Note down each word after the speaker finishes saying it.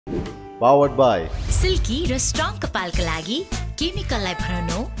Powered by silky र strong कपालका लागि केमिकललाई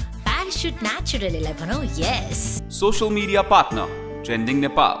भनौँ प्याराशुट नेचुरललाई भनौँ यस Social media partner Trending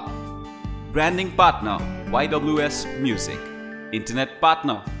Nepal. Branding partner YWS Music. Internet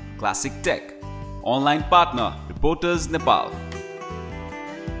partner Classic Tech. Online partner Reporters Nepal.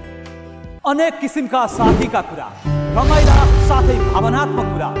 अनेक किसिमका साथीका कुरा, रमाइला साथै भावनात्मक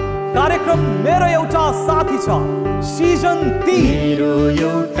कुरा। कार्यक्रम मेरो एउटा साथी छ सिजन 3। मेरो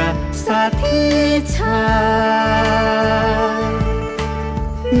एउटा साथी छ,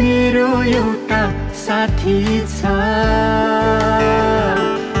 मेरो एउटा साथी छ,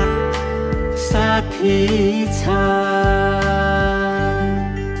 साथी छ।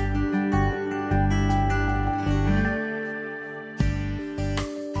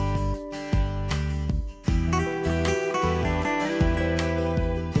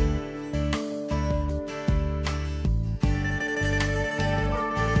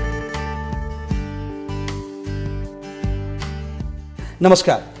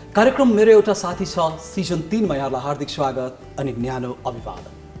 नमस्कार, कार्यक्रम मेरो एउटा साथी छ सिजन 3 मा यहाँलाई हार्दिक स्वागत अनि न्यानो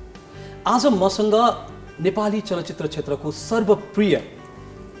अभिवादन। आज मसँग नेपाली चलचित्र क्षेत्रको सर्वप्रिय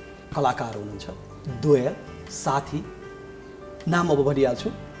कलाकार हुनुहुन्छ, द्वय साथी। नाम अब भनिहाल्छु,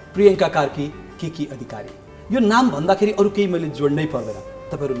 प्रियङ्का कार्की, केकी अधिकारी। यो नाम भन्दाखेरि अरू केही मैले जोड्नै पर्दैन,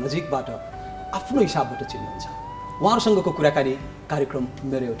 तपाईहरु नजिकबाट आफ्नो हिसाबबाट चिन्नुहुन्छ। उहाँहरूसँगको कुराकानी कार्यक्रम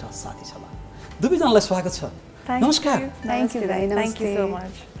मेरो एउटा साथी छमा। दुवैजनालाई स्वागत छ। नमस्कार। Thank you भाइ, Thank you so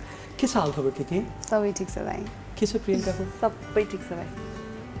much. के छ हाल खबर के? सबै ठीक छ भाइ। के छ प्रियङ्काको? सबै ठीक छ भाइ।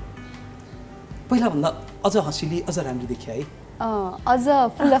 पहिला भन्दा अझ हँसिली, अझ राम्रो देखिए है। अझ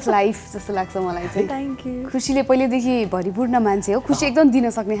फुल अफ लाइफ जस्तो लाग्छ मलाई चाहिँ। Thank you. खुसीले पहिलेदेखि भरिपूर्ण मान्छे हो, खुसी एकदम दिन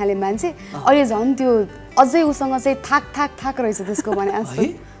सक्ने खाले मान्छे। अहिले झन् त्यो अझै उसँग चाहिँ थाक रहेछ त्यसको भने जस्तो।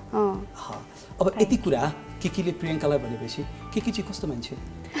 अब यति कुरा केकीले प्रियङ्कालाई भनेपछि केकी चाहिँ कस्तो मान्छे,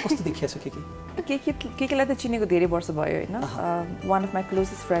 कस्तो देखिएछ केकी? केकीलाई त चिनेको धेरै वर्ष भयो हैन। One of my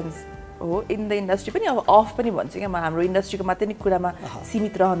closest friends हो इन द इन्डस्ट्री पनि। अब अफ पनि भन्छु क्या म, हाम्रो इन्डस्ट्रीको मात्रै नै कुरामा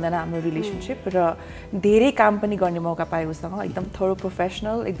सीमित रहँदैन हाम्रो रिलेसनसिप। र धेरै काम पनि गर्ने मौका पाएँ उसँग। एकदम थोरो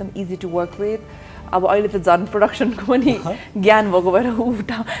प्रोफेसनल, एकदम इजी टु वर्क विथ। अब अहिले त झन् प्रोडक्सनको पनि ज्ञान भएको भएर ऊ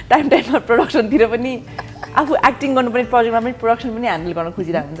टाइममा प्रोडक्सनतिर पनि आफू एक्टिङ गर्नुपर्ने प्रोजेक्टमा पनि प्रोडक्सन पनि ह्यान्डल गर्न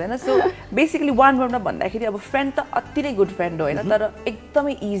खोजिरहेको हुन्छ होइन। सो बेसिकली वान वर्डमा भन्दाखेरि अब फ्रेन्ड त अति नै गुड फ्रेन्ड हो होइन, तर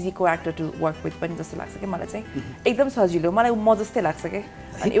एकदमै इजी को एक्टर टु वर्क विथ पनि जस्तो लाग्छ कि मलाई चाहिँ। एकदम सजिलो, मलाई म जस्तै लाग्छ कि।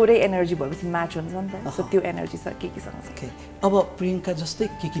 अनि एउटै एनर्जी भएपछि म्याच हुन्छ नि त। सो त्यो एनर्जी छ केकीसँग छ। अब प्रियङ्का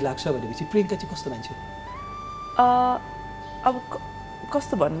जस्तै केकी लाग्छ भनेपछि प्रियङ्का चाहिँ कस्तो मान्छे? अब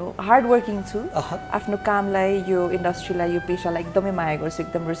कस्तो भन्नु, हार्ड वर्किङ छु। आफ्नो कामलाई, यो इन्डस्ट्रीलाई, यो पेसालाई एकदमै माया गर्छु,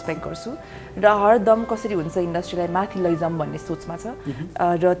 एकदम रेस्पेक्ट गर्छु। र हरदम कसरी हुन्छ इन्डस्ट्रीलाई माथि लैजाउँ भन्ने सोचमा छ।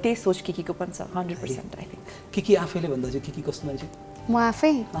 र त्यही सोच केकीको पनि छ 100% आई थिङ्क। केकी आफैले भन्दा चाहिँ केकी कस्तो मान्छे? म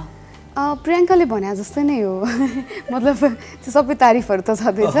आफै प्रियङ्काले भने जस्तै नै हो। मतलब त्यो सबै तारिफहरू त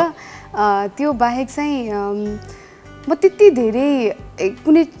छँदैछ। त्यो बाहेक चाहिँ म त्यति धेरै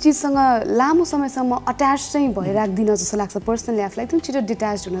कुनै चिजसँग लामो समयसम्म अट्याच चाहिँ भइराख्दिनँ जस्तो लाग्छ पर्सनली आफूलाई। एकदम छिटो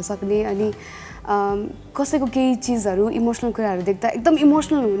डिट्याच हुन सक्ने, अनि कसैको केही चिजहरू इमोसनल कुराहरू देख्दा एकदम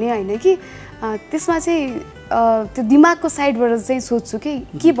इमोसनल हुने होइन कि। त्यसमा चाहिँ त्यो दिमागको साइडबाट चाहिँ सोध्छु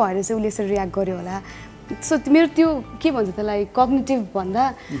कि के भएर चाहिँ उसले यसरी रियाक्ट गर्यो होला। सो मेरो त्यो के भन्छ त्यसलाई, कग्निटिभ भन्दा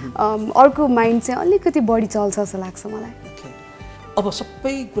अर्को माइन्ड चाहिँ अलिकति बढी चल्छ जस्तो लाग्छ मलाई। अब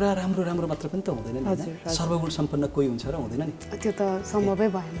सबै कुरा राम्रो मात्र पनि त हुँदैन नि, सर्वगुण सम्पन्न कोही हुन्छ र हुँदैन नि। त्यो त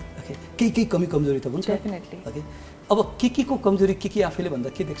सम्भवै भएन। केही कमी कमजोरी त हुन्छ। डेफिनेटली। अब केकीको कमजोरी केकी आफैले भन्दा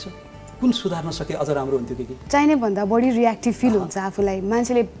के देख्छ? कुन सुधार्न सके अझ राम्रो हुन्थ्यो केकी? चाहिने भन्दा बढी रियाक्टिभ फिल हुन्छ आफूलाई।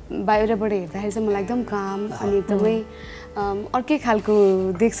 मान्छेले बाहिरबाट हेर्दाखेरि चाहिँ मलाई एकदम काम अनि एकदमै अर्कै खालको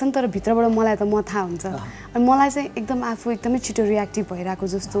देख्छ नि, तर भित्रबाट मलाई त म थाहा हुन्छ। अनि मलाई चाहिँ एकदम आफू एकदमै छिटो रियाक्टिभ भइरहेको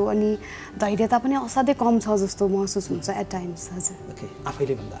जस्तो, अनि धैर्यता पनि असाध्यै कम छ जस्तो महसुस हुन्छ एट टाइम्स। हजुर। ओके,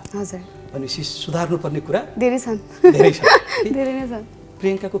 आफैले भन्दा। हजुर। भनेपछि सुधार्नुपर्ने कुरा धेरै छन्। धेरै छ। धेरै नै छन्।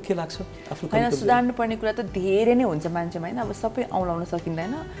 प्रियङ्काको के लाग्छ आफ्नो? होइन, सुधार्नुपर्ने कुरा त धेरै नै हुन्छ मान्छेमा होइन। अब सबै औँलाउन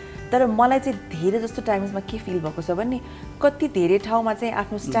सकिँदैन, तर मलाई चाहिँ धेरै जस्तो टाइम्समा के फिल भएको छ भने कति धेरै ठाउँमा चाहिँ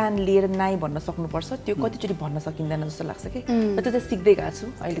आफ्नो स्ट्यान्ड लिएर नाइ भन्न सक्नुपर्छ, त्यो कतिचोटि भन्न सकिँदैन जस्तो लाग्छ कि। र त्यो चाहिँ सिक्दै गएको छु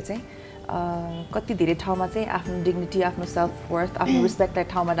अहिले चाहिँ। कति धेरै ठाउँमा चाहिँ आफ्नो डिग्निटी, आफ्नो सेल्फ वर्थ, आफ्नो रिस्पेक्टलाई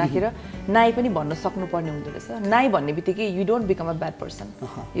ठाउँमा राखेर नाइ पनि भन्न सक्नुपर्ने हुँदो रहेछ। नाइ भन्ने बित्तिकै you don't become a bad person.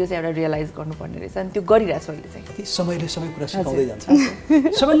 यो चाहिँ एउटा रियलाइज गर्नुपर्ने रहेछ, अनि त्यो गरिरहेको छु अहिले चाहिँ। समयले सबै कुरा सिकाउँदै जान्छ।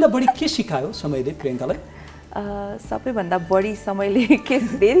 सबैभन्दा बढी के सिकायो समयले प्रियङ्कालाई? सबैभन्दा बढी समयले के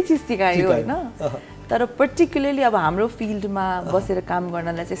धेरै चिज सिकायो होइन। तर पर्टिकुलरली अब हाम्रो फिल्डमा बसेर काम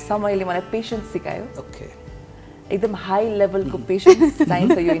गर्नलाई चाहिँ समयले मलाई पेसेन्स सिकायो। एकदम हाई लेभलको पेसेन्स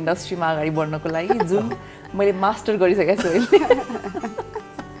चाहिन्छ यो इन्डस्ट्रीमा अगाडि बढ्नको लागि, जुन मैले मास्टर गरिसकेको छु अहिले।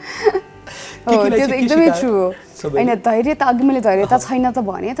 त्यो त एकदमै ट्रु हो होइन धैर्यता अघि मैले धैर्यता छैन त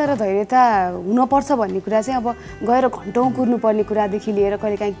भने तर धैर्यता हुनपर्छ भन्ने कुरा चाहिँ अब गएर घन्टौँ कुर्नुपर्ने कुरादेखि लिएर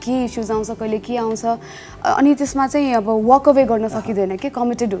कहिले काहीँ के इस्युज आउँछ कहिले के आउँछ अनि त्यसमा चाहिँ अब वक अवे गर्न सकिँदैन के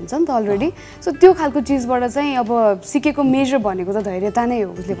कमिटेड हुन्छ नि त अलरेडी सो त्यो खालको चिजबाट चाहिँ अब सिकेको मेजर भनेको त धैर्यता नै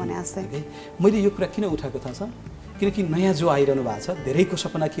हो उसले भने जस्तै मैले यो कुरा किन उठाएको थाहा छ किनकि नयाँ जो आइरहनु भएको छ धेरैको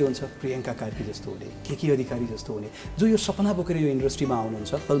सपना के हुन्छ प्रियङ्का कार्की जस्तो हुने केकी अधिकारी जस्तो हुने जो यो सपना बोकेर यो इन्डस्ट्रीमा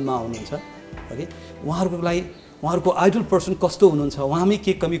आउनुहुन्छ फिल्ममा आउनुहुन्छ ओके उहाँहरूको आइडल पर्सन कस्तो हुनुहुन्छ उहाँमै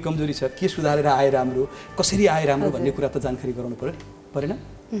के कमी कमजोरी छ के सुधारेर आए राम्रो कसरी आए राम्रो भन्ने कुरा त जानकारी गराउनु परेन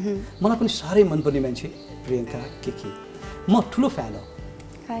मलाई पनि साह्रै मनपर्ने मान्छे प्रियङ्का केकी म ठुलो फ्यान हो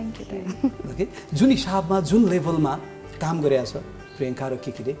थ्याङ्क यू ओके जुन हिसाबमा जुन लेभलमा काम गरेको छ प्रियङ्का र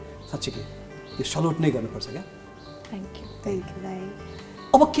केकीले साँच्चै यो सल्युट नै गर्नुपर्छ क्या थ्याङ्क यू भाइ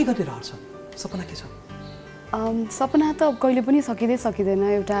अब के गर्ने रहर छ सपना के छ सपना त कहिले पनि सकिँदैन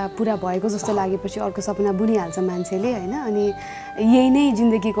एउटा पुरा भएको जस्तो लागेपछि अर्को सपना बुनिहाल्छ मान्छेले होइन अनि यही नै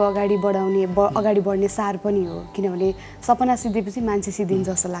जिन्दगीको अगाडि बढ्ने सार पनि हो किनभने सपना सिद्धेपछि मान्छे सिद्धिन्छ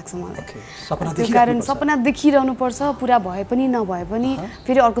जस्तो लाग्छ मलाई त्यो कारण सपना देखिरहनुपर्छ पुरा भए पनि नभए पनि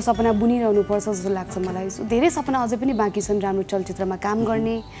फेरि अर्को सपना बुनिरहनुपर्छ जस्तो लाग्छ मलाई धेरै सपना अझै पनि बाँकी छन् राम्रो चलचित्रमा काम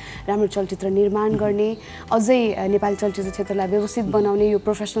गर्ने राम्रो चलचित्र निर्माण गर्ने अझै नेपाली चलचित्र क्षेत्रलाई व्यवस्थित बनाउने यो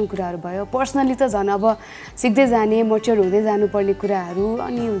प्रोफेसनल कुराहरू भयो पर्सनली त झन् अब सिक्दै जाने मच्योर हुँदै जानुपर्ने कुराहरू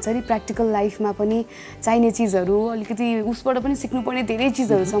अनि हुन्छ नि प्र्याक्टिकल लाइफमा पनि चाहिने चिजहरू अलिकति उसबाट पनि सिक्नुपर्ने धेरै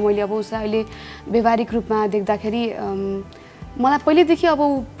चिजहरू छ मैले अब उसलाई अहिले व्यवहारिक रूपमा देख्दाखेरि मलाई पहिलेदेखि अब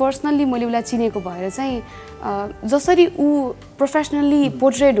पर्सनल्ली मैले उसलाई चिनेको भएर चाहिँ जसरी ऊ प्रोफेसनल्ली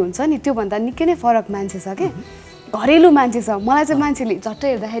पोर्ट्रेट हुन्छ नि त्योभन्दा निकै नै फरक मान्छे छ क्या घरेलु मान्छे छ मलाई चाहिँ मान्छेले झट्ट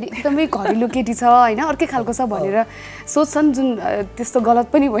हेर्दाखेरि एकदमै घरेलु केटी छ होइन अर्कै खालको छ भनेर सोच्छन् जुन त्यस्तो गलत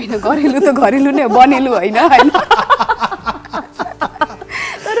पनि होइन घरेलु त घरेलु नै बनेलु होइन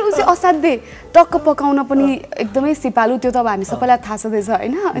तर उसले असाध्यै टक्क पकाउन पनि एकदमै सिपालु त्यो त अब हामी सबैलाई थाहा छँदैछ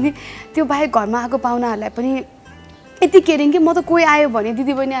होइन अनि त्यो बाहेक घरमा आएको पाहुनाहरूलाई पनि यति केरिङ कि म त कोही आयो भने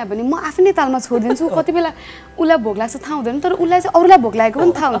दिदी बहिनी आयो भने म आफ्नै तालमा छोडिदिन्छु कति बेला उसलाई भोक लाग्छ थाहा हुँदैन तर उसलाई चाहिँ अरूलाई भोक लागेको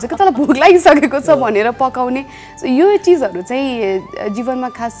पनि थाहा हुन्छ कि तँलाई भोक लागिसकेको छ भनेर पकाउने यो चिजहरू चाहिँ जीवनमा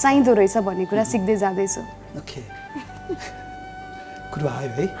खास चाहिँदो रहेछ भन्ने कुरा सिक्दै जाँदैछु कुरो आयो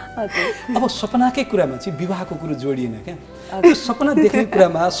है अब सपनाकै कुरामा चाहिँ विवाहको कुरो जोडिएन क्या त्यो सपना देख्ने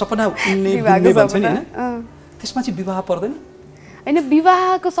कुरामा सपना उन्ने भन्छ नि होइन त्यसमा चाहिँ विवाह पर्दैन होइन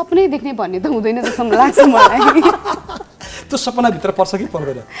विवाहको सपनै देख्ने भन्ने त हुँदैन जस्तो लाग्छ मलाई त्यो सपनाभित्र पर्छ कि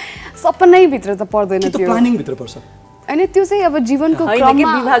पर्दैन सपनैभित्र त पर्दैन त्यो प्लानिङभित्र पर्छ अनि त्यो चाहिँ अब जीवनको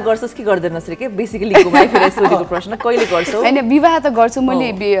क्रममा विवाह गर्छस् कि गर्दैनस् रे के बेसिकली घुमाइफिराइ सोधेको प्रश्न कहिले गर्छौ हैन विवाह त गर्छु मैले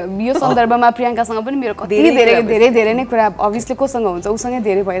यो सन्दर्भमा प्रियङ्कासँग पनि मेरो कति धेरै नै कुरा अभियसली कोसँग हुन्छ उसँगै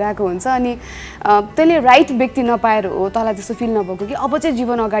धेरै भइरहेको हुन्छ अनि त्यसले राइट व्यक्ति नपाएर हो तँलाई त्यस्तो फिल नभएको कि अब चाहिँ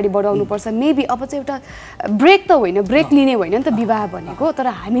जीवन अगाडि बढाउनु पर्छ मेबी अब चाहिँ एउटा ब्रेक त होइन ब्रेक लिने होइन नि त विवाह भनेको तर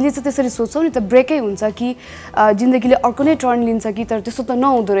हामीले चाहिँ त्यसरी सोच्छौँ नि त ब्रेकै हुन्छ कि जिन्दगीले अर्को नै टर्न लिन्छ कि तर त्यस्तो त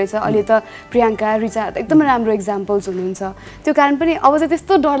नहुँदो रहेछ अहिले त प्रियङ्का रिचा एकदमै राम्रो एक्जाम्पल्स हुनुहुन्छ त्यो कारण पनि अब चाहिँ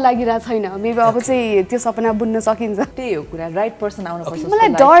त्यस्तो डर लागिरहेको छैन मेबी अब चाहिँ त्यो सपना बुन्न सकिन्छ त्यही हो कुरा राइट पर्सन आउनुपर्छ मलाई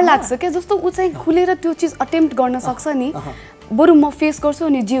डर लाग्छ क्या जस्तो ऊ चाहिँ खुलेर त्यो चिज अटेम्प्ट गर्न सक्छ नि बरु म फेस गर्छु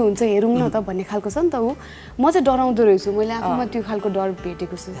अनि जे हुन्छ हेरौँ न त भन्ने खालको छ नि त ऊ म चाहिँ डराउँदो रहेछु मैले आफूमा त्यो खालको डर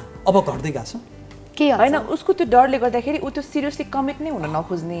भेटेको छु अब घट्दै गएको छ के होइन उसको त्यो डरले गर्दाखेरि ऊ त्यो सिरियसली कमिट नै हुन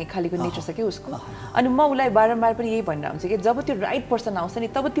नखोज्ने खालीको नेचर छ कि उसको अनि म उसलाई बारम्बार पनि यही भनिरहन्छु हुन्छ कि जब त्यो राइट पर्सन आउँछ नि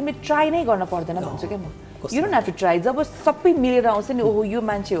तब तिमीले ट्राई नै गर्न पर्दैन भन्छु क्या म you don't have to try जब सबै मिलेर आउँछ नि ओहो यो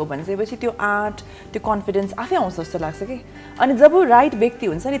मान्छे हो भनिसकेपछि त्यो आँट त्यो कन्फिडेन्स आफै आउँछ जस्तो लाग्छ कि अनि जब राइट व्यक्ति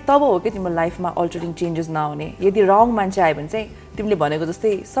हुन्छ नि तब हो कि तिम्रो लाइफमा अल्टरिङ चेन्जेस नआउने यदि रङ मान्छे आयो भने चाहिँ तिमीले भनेको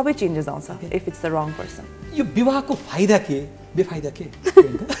जस्तै सबै चेन्जेस आउँछ if it's the wrong person यो विवाहको फाइदा के बेफाइदा के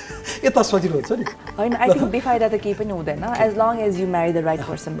यता सजिलो हुन्छ नि होइन आई थिङ्क बेफाइदा त केही पनि हुँदैन as long as you marry the right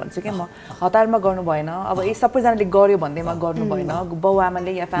person भन्छु क्या म हतारमा गर्नु भएन अब ए सबैजनाले गर्यो भन्दैमा गर्नु भएन बाउ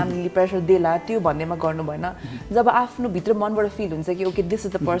आमाले या फ्यामिलीले प्रेसर देला त्यो भन्दैमा गर्नु भएन जब आफ्नो भित्र मनबाट फिल हुन्छ कि okay this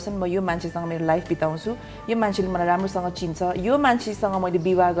is the person म यो मान्छेसँग मेरो लाइफ बिताउँछु यो मान्छेले मलाई राम्रोसँग चिन्छ यो मान्छेसँग मैले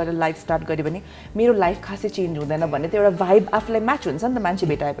विवाह गरेर लाइफ स्टार्ट गरेँ भने मेरो लाइफ खासै चेन्ज हुँदैन भन्ने त्यो एउटा भाइब आफूलाई म्याच हुन्छ नि त मान्छे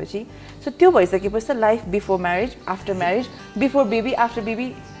भेटाएपछि सो त्यो भइसकेपछि त life before marriage after marriage before baby after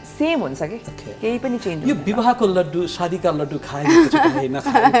baby same हुन्छ कि केही पनि चेन्ज यो विवाहको लड्डु शादीका लड्डु खाए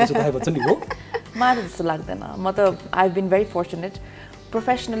नखाए भन्छ नि हो मलाई जस्तो लाग्दैन म त I have been very fortunate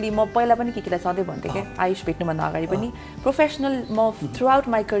professionally म पहिला पनि केलाई सधैँ भन्थेँ क्या आयुष भेट्नुभन्दा अगाडि पनि प्रोफेसनल म through out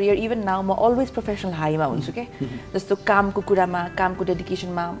my career even now म अलवेज प्रोफेसनल हाईमा हुन्छु क्या जस्तो कामको कुरामा कामको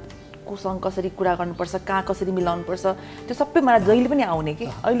डेडिकेसनमा कोसँग कसरी कुरा गर्नुपर्छ कहाँ कसरी मिलाउनुपर्छ त्यो सबै मलाई जहिले पनि आउने कि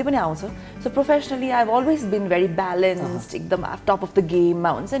अहिले पनि आउँछ so professionally I have always been very balanced एकदम टप अफ द गेममा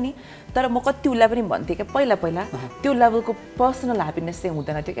हुन्छ नि तर म कति उसलाई पनि भन्थेँ क्या पहिला त्यो लेभलको पर्सनल ह्याप्पिनेस चाहिँ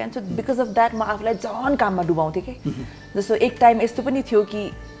हुँदैन थियो क्या सो बिकज अफ द्याट म आफूलाई झन् काममा डुबाउँथेँ कि जस्तो एक टाइम यस्तो पनि थियो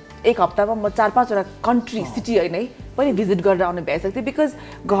कि एक हप्तामा म 4-5 कन्ट्री सिटी होइन है पनि भिजिट गरेर आउने भइसकेको थियो बिकज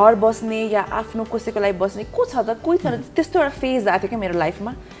घर बस्ने या आफ्नो कसैको लागि बस्ने को छ त कोही छ त्यस्तो एउटा फेज आएको थियो क्या मेरो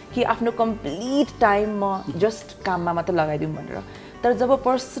लाइफमा कि आफ्नो कम्प्लिट टाइम म जस्ट काममा मात्र लगाइदिउँ भनेर तर जब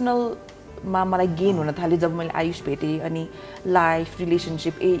पर्सनलमा मलाई गेन हुन थाल्यो जब मैले आयुष भेटेँ अनि लाइफ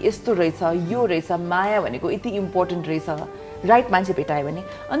रिलेसनसिप यस्तो रहेछ यो रहेछ माया भनेको यति इम्पोर्टेन्ट रहेछ राइट मान्छे भेटायो भने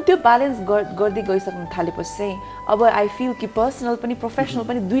अनि त्यो ब्यालेन्स गर्दै गइसक्नु थालेपछि चाहिँ अब आई फिल कि पर्सनल पनि प्रोफेसनल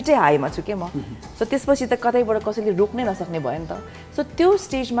पनि दुइटै हाईमा छु क्या म सो त्यसपछि त कतैबाट कसैले रोक्नै नसक्ने भयो नि त सो त्यो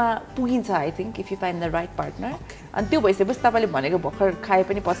स्टेजमा पुगिन्छ I think if you find the right partner अनि त्यो भइसकेपछि तपाईँले भनेको भर्खर खाए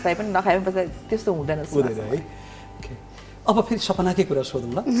पनि पस्ताए पनि नखाए पनि पस्ताए त्यस्तो हुँदैन अब फेरि सपनाकै कुरा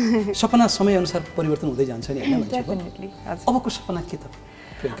सोधौँ ल सपना समयअनुसार परिवर्तन हुँदै जान्छ नि होइन अबको सपना के त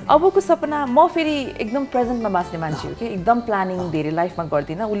अबको सपना म फेरि एकदम प्रेजेन्टमा बाँच्ने मान्छे हो कि एकदम प्लानिङ धेरै लाइफमा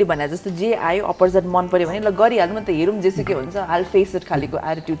गर्दिनँ उसले भने जस्तो जे आयो अपोजिट मन पऱ्यो भने ल गरिहाल्नु न त हेरौँ जेसुकै हुन्छ आल फेस इट खालीको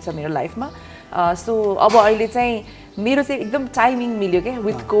एटिट्युड छ मेरो लाइफमा सो अब अहिले चाहिँ मेरो चाहिँ एकदम टाइमिङ मिल्यो क्या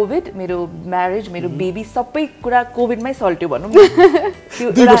विथ कोभिड मेरो म्यारेज मेरो बेबी सबै कुरा कोभिडमै सल्ट्यो भनौँ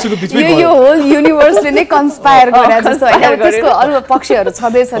यो होल युनिभर्सले नै कन्सपायर गरे जस्तो होइन त्यसको अरू पक्षहरू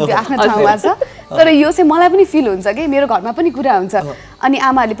छँदैछन् त्यो आफ्नो ठाउँमा छ तर यो चाहिँ मलाई पनि फिल हुन्छ कि मेरो घरमा पनि कुरा हुन्छ अनि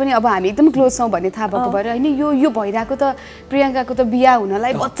आमाहरूले पनि अब हामी एकदम क्लोज छौँ भन्ने थाहा भएको भएर होइन यो भइरहेको त प्रियङ्काको त बिहा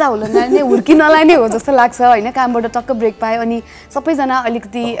हुनलाई बच्चा हुनलाई नै हुर्किनलाई नै हो जस्तो लाग्छ होइन कामबाट टक्क ब्रेक पायो अनि सबैजना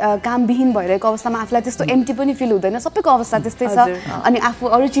अलिकति कामविहीन भइरहेको अवस्थामा आफूलाई त्यस्तो एम्टी पनि फिल हुँदैन सबैको अवस्था त्यस्तै छ अनि आफू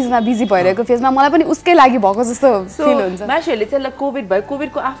अरू चिजमा बिजी भइरहेको फेजमा मलाई पनि उसकै लागि भएको जस्तो फिल हुन्छ मान्छेहरूले चाहिँ ल कोभिड भयो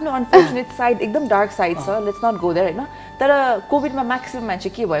कोभिडको आफ्नो अनफर्चुनेट साइड एकदम डार्क साइड छ लेट्स नट गो देयर होइन तर कोभिडमा म्याक्सिमम मान्छे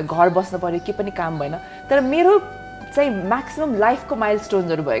के भयो घर बस्नु पर्यो के पनि काम भएन तर मेरो चाहिँ म्याक्सिमम लाइफको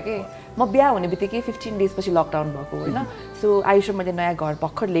माइलस्टोन्सहरू भयो कि म बिहा हुने बित्तिकै 15 डेज पछि लकडाउन भएको होइन सो आयुषमा मैले नयाँ घर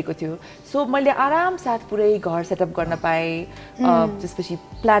भर्खर लिएको थियो सो मैले आराम साथ पुरै घर सेटअप गर्न पाएँ त्यसपछि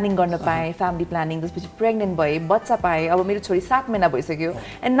प्लानिङ गर्न पाएँ फ्यामिली प्लानिङ त्यसपछि प्रेग्नेन्ट भएँ बच्चा पाएँ अब मेरो छोरी 7 महिना भइसक्यो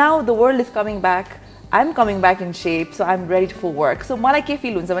and now the world is coming back I am coming back in shape so I am ready for work so मलाई के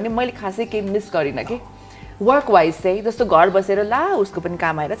फिल हुन्छ भने मैले खासै केही मिस गरिनँ कि वर्क वाइज चाहिँ जस्तो घर बसेर ला उसको पनि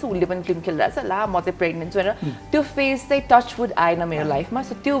काम आइरहेछ उसले पनि फिल्म खेलिरहेछ ला म चाहिँ प्रेग्नेन्ट छु भनेर त्यो फेज चाहिँ टचवुड आएन मेरो लाइफमा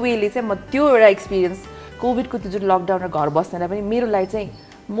सो त्यो वेले चाहिँ म त्यो एउटा एक्सपिरियन्स कोभिडको त्यो जुन लकडाउन र घर बस्नेलाई पनि मेरो लागि चाहिँ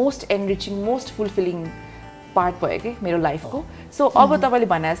मोस्ट एनरिचिङ मोस्ट फुलफिलिङ पार्ट भयो कि मेरो लाइफको सो अब तपाईँले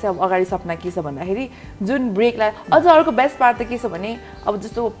भने चाहिँ अब अगाडि सपना के छ भन्दाखेरि जुन ब्रेकलाई अझ अर्को बेस्ट पार्ट त के छ भने अब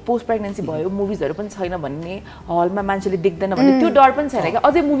जस्तो पोस्ट प्रेग्नेन्सी भयो मुभिजहरू पनि छैन भन्ने हलमा मान्छेले देख्दैन भन्ने त्यो डर पनि छैन क्या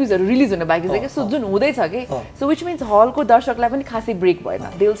अझै मुभिजहरू रिलिज हुन बाँकी छ क्या सो जुन हुँदैछ कि सो विच मिन्स हलको दर्शकलाई पनि खासै ब्रेक भएन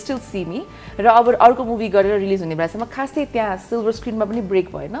they will still see me र अब अर्को मुभी गरेर रिलिज हुने बेलासम्म खासै त्यहाँ सिल्भर स्क्रिनमा पनि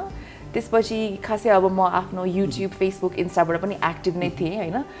ब्रेक भएन त्यसपछि खासै अब म आफ्नो युट्युब फेसबुक इन्स्टाबाट पनि एक्टिभ नै थिएँ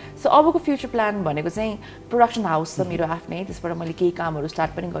होइन सो अबको फ्युचर प्लान भनेको चाहिँ प्रोडक्सन हाउस छ मेरो आफ्नै त्यसबाट मैले केही कामहरू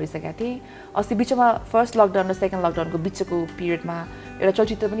स्टार्ट पनि गरिसकेको थिएँ अस्ति बिचमा फर्स्ट लकडाउन र सेकेन्ड लकडाउनको बिचको पिरियडमा एउटा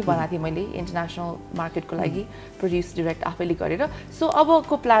चलचित्र पनि बनाएको थिएँ मैले इन्टरनेसनल मार्केटको लागि प्रोड्युस डिरेक्ट आफैले गरेर सो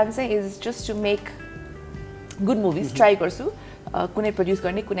अबको प्लान चाहिँ is just to make good movies try गर्छु कुनै प्रड्युस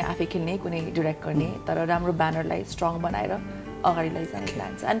गर्ने कुनै आफै खेल्ने कुनै डिरेक्ट गर्ने तर राम्रो ब्यानरलाई स्ट्रङ बनाएर अगाडि लैजाने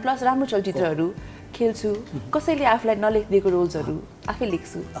प्लान छ एन्ड प्लस राम्रो चलचित्रहरू खेल्छु कसैले आफूलाई नलेखिदिएको रोल्सहरू आफै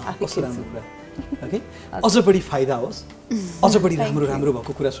लेख्छु आफै खेल्छु ओके अझ बढी फाइदा होस् अझ बढी राम्रो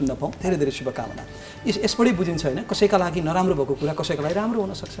भएको कुरा सुन्न पाऊँ धेरै धेरै शुभकामना यसबाटै बुझिन्छ होइन कसैका लागि नराम्रो भएको कुरा कसैका लागि राम्रो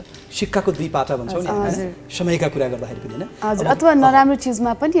हुनसक्छ सिक्काको दुई पाटा भन्छौँ नि समयका कुरा गर्दाखेरि पनि होइन हजुर अथवा नराम्रो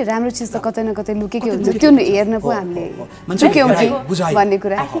चिजमा पनि राम्रो चिज त कतै न कतै लुकेकै हुन्छ त्यो हेर्न पो हामीले भन्ने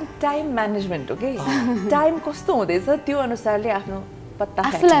कुरा आई थिङ्क टाइम म्यानेजमेन्ट हो कि टाइम कस्तो हुँदैछ त्यो अनुसारले आफ्नो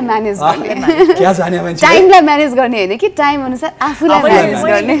आफूलाई म्यानेज गर्ने टाइमलाई म्यानेज गर्ने होइन कि टाइम अनुसार आफूलाई म्यानेज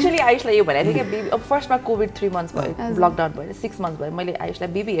गर्ने एक्चुअली आयुषलाई यो भनेको थिएँ कि बेबी अब फर्स्टमा कोभिड 3 मन्थ्स भयो लकडाउन भयो 6 मन्थ्स भयो मैले आयुषलाई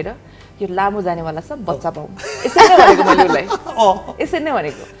बेबी हेर यो लामो जानेवाला छ बच्चा पाऊँ यसरी नै भनेको मैले उसलाई यसरी नै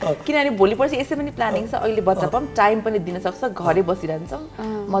भनेको किनभने भोलि पर्सि यसै पनि प्लानिङ छ अहिले बच्चा पाऊँ टाइम पनि दिन सक्छ घरै बसिरहन्छ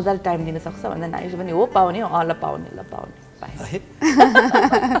मजाले टाइम दिन सक्छ भन्दा आयुष पनि हो पाउने हो ल पाउने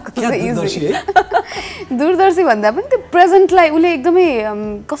दूरदर्शी भन्दा पनि त्यो प्रेजेन्टलाई उसले एकदमै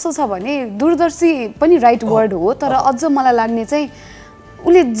कस्तो छ भने दूरदर्शी पनि राइट वर्ड हो तर अझ मलाई लाग्ने चाहिँ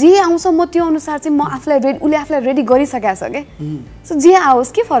उसले जे आउँछ म त्यो अनुसार चाहिँ म आफूलाई उसले आफूलाई रेडी गरिसकेको छ क्या सो जे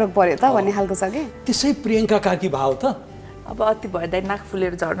आओस् के फरक पर्यो त भन्ने खालको छ कि त्यसै प्रियङ्का कार्की भाव त अब अति भएदा नाक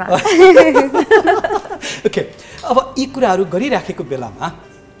फुलेर झर्न ओके अब यी कुराहरू गरिराखेको बेलामा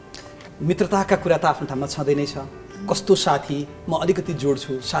मित्रताका कुरा त आफ्नो ठाउँमा छँदै नै छ। कस्तो साथी, म अलिकति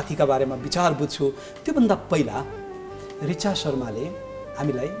जोड्छु, साथीका बारेमा विचार बुझ्छु। त्योभन्दा पहिला रिचा शर्माले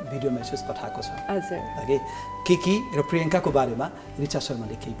हामीलाई भिडियो मेसेज पठाएको छ। हजुर। ओके, केकी र प्रियङ्काको बारेमा रिचा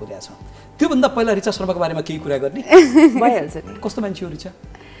शर्माले केही बोलेको छ। त्योभन्दा पहिला रिचा शर्माको बारेमा केही कुरा गर्ने भइहाल्छ नि। कस्तो मान्छे हो रिचा?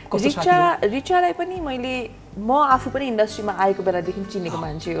 रिचालाई पनि म आफू पनि इन्डस्ट्रीमा आएको बेलादेखि चिनेको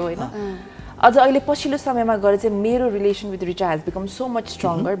मान्छे हो होइन। अझ अहिले पछिल्लो समयमा गएर चाहिँ मेरो relation with Richa has become so much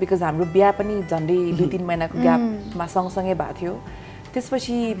stronger because हाम्रो बिहा पनि झन्डै 2-3 महिनाको ग्यापमा सँगसँगै भएको थियो।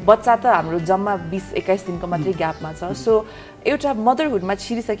 त्यसपछि बच्चा त हाम्रो जम्मा 20-21 दिनको मात्रै ग्यापमा छ। सो एउटा मदरहुडमा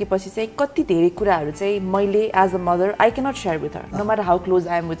छिरिसकेपछि चाहिँ कति धेरै कुराहरू चाहिँ मैले as a mother I cannot share with her no matter how close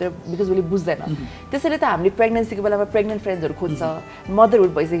I am with her because उसले बुझ्दैन। त्यसैले त हामीले प्रेग्नेन्सीको बेलामा प्रेग्नेन्ट फ्रेन्ड्सहरू खोज्छ।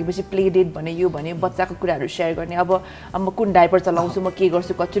 मदरहुड भइसकेपछि प्ले डेट भने यो भने बच्चाको कुराहरू सेयर गर्ने। अब म कुन डाइपर चलाउँछु, म के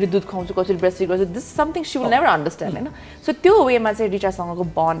गर्छु, कसरी दुध खुवाउँछु, कसरी ब्रेस्ट फिड गर्छु, this something C will never understand होइन। सो त्यो वेमा चाहिँ रिचासँगको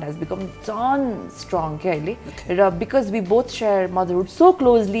बन्ड हेज बिकम झन स्ट्रङ क्या अहिले। र because we both share motherhood so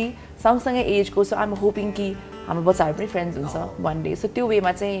closely सँगसँगै एजको। सो आइ एम होपिङ कि हाम्रो बच्चाहरू पनि फ्रेन्ड्स हुन्छ वान डे। सो त्यो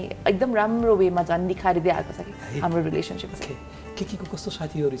वेमा चाहिँ एकदम राम्रो वेमा झन् निखारिँदै आएको छ कि हाम्रो रिलेसनसिप चाहिँ। केकीको कस्तो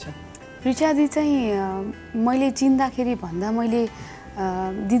साथी हो रिचा? रिचादी चाहिँ मैले चिन्दाखेरि भन्दा मैले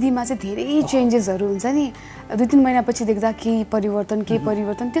दिदीमा चाहिँ धेरै चेन्जेसहरू हुन्छ नि। 2-3 महिनापछि देख्दा केही परिवर्तन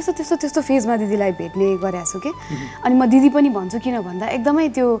त्यस्तो फेजमा दिदीलाई भेट्ने गरेको छु कि। अनि म दिदी पनि भन्छु किन भन्दा एकदमै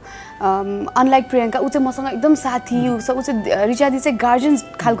त्यो अनलाइक प्रियङ्का ऊ चाहिँ मसँग एकदम साथी ऊ चाहिँ रिचादी चाहिँ गार्जियन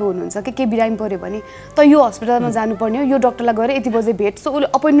खालको हुनुहुन्छ कि के बिरामी पऱ्यो भने त यो हस्पिटलमा जानुपर्ने हो, यो डक्टरलाई गएर यति बजे भेट। सो उसले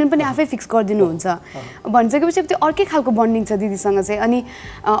अपोइन्टमेन्ट पनि आफै फिक्स गरिदिनुहुन्छ भनिसकेपछि त्यो अर्कै खालको बन्डिङ छ दिदीसँग चाहिँ। अनि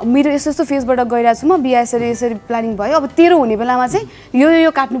मेरो यस्तो फेजबाट गइरहेको छु म, बिहा यसरी प्लानिङ भयो। अब 13 हुने बेलामा चाहिँ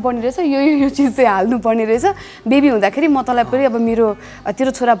यो काट्नुपर्ने रहेछ, यो चिज चाहिँ हाल्नुपर्ने रहेछ। बेबी हुँदाखेरि म तँलाई पनि अब मेरो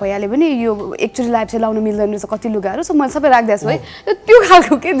तेरो छोरा भइहाल्यो भने यो एक्चुअली लाइफ चाहिँ लाउनु मिल्दैन रहेछ कति लुगाहरू। सो मैले सबै राख्दैछु है। त्यो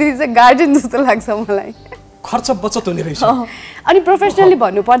खालको के दिदी चाहिँ गार्जियन जस्तो लाग्छ मलाई। खर्च बचत हुने रहेछ। अनि प्रोफेसनली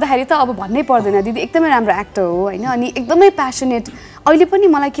भन्नु पर्दाखेरि त अब भन्नै पर्दैन, दिदी एकदमै राम्रो एक्टर हो होइन। अनि एकदमै प्यासनेट। अहिले पनि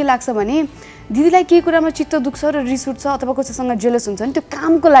मलाई के लाग्छ भने दिदीलाई केही कुरामा चित्त दुख्छ र रिस उठ्छ अथवा कसैसँग जेलस हुन्छ नि त्यो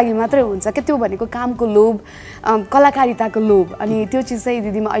कामको लागि मात्रै हुन्छ क्या। त्यो भनेको कामको लोभ, कलाकारिताको लोभ। अनि त्यो चिज चाहिँ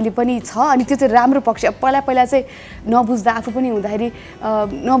दिदीमा अहिले पनि छ। अनि त्यो चाहिँ राम्रो पक्ष। पहिला चाहिँ नबुझ्दा आफू पनि हुँदाखेरि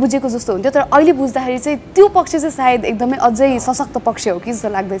नबुझेको जस्तो हुन्थ्यो, तर अहिले बुझ्दाखेरि चाहिँ त्यो पक्ष चाहिँ सायद एकदमै अझै सशक्त पक्ष हो कि जस्तो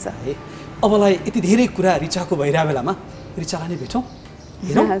लाग्दैछ। अबलाई यति धेरै कुरा रिचाको भइरहेको बेलामा रिचालाई नै भेटौँ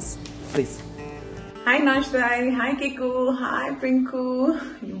please. Hi Nashtai, hi Kiku, hi Prinku.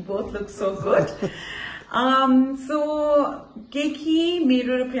 You both look so good. So Keki,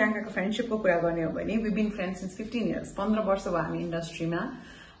 Mero र Priyanka को friendship को कुरा गर्ने हो भने we've been friends since 15 years. 15 वर्ष भयो हामी इन्डस्ट्रीमा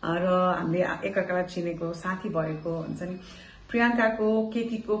र हामीले एकअर्कालाई चिनेको साथी भएको हुन्छ नि। प्रियङ्काको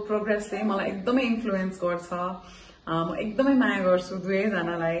केकीको प्रोग्रेसले मलाई एकदमै इन्फ्लुएन्स गर्छ। म एकदमै माया गर्छु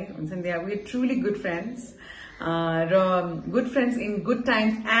दुवैजनालाई हुन्छ नि। we are truly good friends. र good friends in good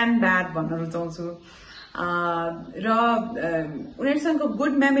times and bad भन्न रुचाउँछु। र उनीहरूसँगको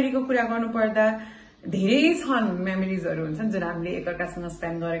गुड मेमोरीको कुरा गर्नुपर्दा धेरै छन् मेमोरिजहरू हुन्छन् जुन हामीले एकअर्कासँग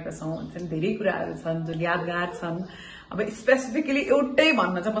स्पेन्ड गरेका छौँ हुन्छ नि। धेरै कुराहरू छन् जुन यादगार छन्। अब स्पेसिफिकली एउटै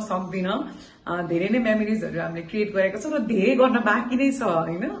भन्न चाहिँ म सक्दिनँ। धेरै नै मेमोरिजहरू हामीले क्रिएट गरेका छौँ र धेरै गर्न बाँकी नै छ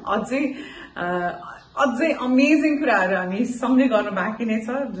होइन। अझै अमेजिङ कुराहरू हामी सँगै गर्न बाँकी नै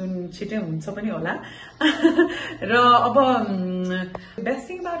छ जुन छिटै हुन्छ पनि होला। र अब best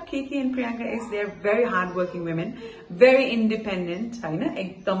thing about Keki and Priyanka is they are very hard working women, very independent होइन।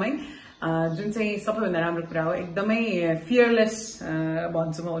 एकदमै जुन चाहिँ सबैभन्दा राम्रो कुरा हो। एकदमै फियरलेस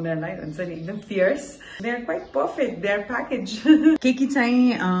भन्छु म उनीहरूलाई हुन्छ नि। एकदम fears. They are quite perfect, they are package. केकी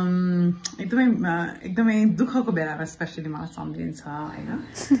चाहिँ एकदमै दुःखको बेलामा स्पेसली मलाई सम्झिन्छ होइन।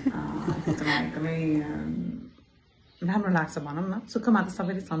 एकदमै राम्रो लाग्छ भनौँ न। सुखमा त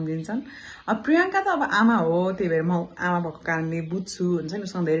सबैले सम्झिन्छन्। अब प्रियङ्का त अब आमा हो, त्यही भएर म आमा भएको कारणले बुझ्छु हुन्छ नि।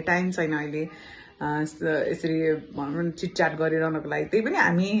 उसँग धेरै टाइम छैन अहिले यसरी भनौँ न चिटचाट गरिरहनको लागि। त्यही पनि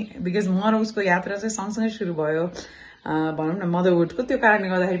हामी बिकज म र उसको यात्रा चाहिँ सँगसँगै सुरु भयो भनौँ न मदरहुडको। त्यो कारणले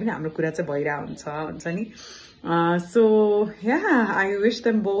गर्दाखेरि पनि हाम्रो कुरा चाहिँ भइरहेको हुन्छ नि। So I wish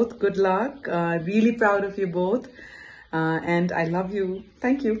them both good lock, really proud of you both and I love you.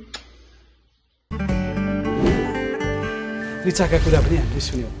 Thank you. रिचाका कुरा पनि हामीले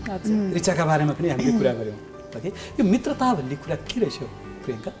सुन्यौँ, रिचाका बारेमा पनि हामीले कुरा गऱ्यौँ। ओके, यो मित्रता भन्ने कुरा के रहेछ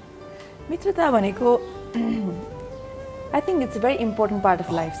प्रियङ्का? मित्रता भनेको I think it's a very important part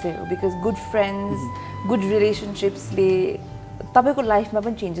of life चाहिँ हो। बिकज गुड फ्रेन्ड्स, गुड रिलेसनसिप्सले तपाईँको लाइफमा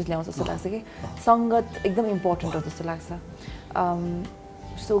पनि चेन्जेस ल्याउँछ जस्तो लाग्छ कि। सङ्गत एकदम इम्पोर्टेन्ट हो जस्तो लाग्छ।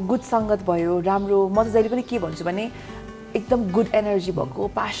 सो गुड सङ्गत भयो राम्रो। म चाहिँ जहिले पनि के भन्छु भने एकदम गुड एनर्जी भएको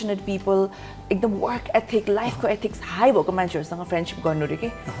प्यासनेट पिपल एकदम वर्क एथिक लाइफको एथिक्स हाई भएको मान्छेहरूसँग फ्रेन्डसिप गर्नु रे के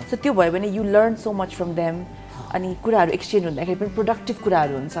सो त्यो भयो भने you learn so much from them अनि कुराहरू एक्सचेन्ज हुँदाखेरि पनि प्रोडक्टिभ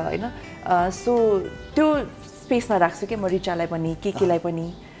कुराहरू हुन्छ होइन सो त्यो स्पेसमा राख्छु कि म रिचालाई पनि केकेलाई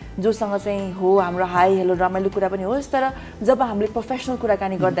पनि जोसँग चाहिँ हो हाम्रो हाई हेलो रमाइलो कुरा पनि होस् तर जब हामीले प्रोफेसनल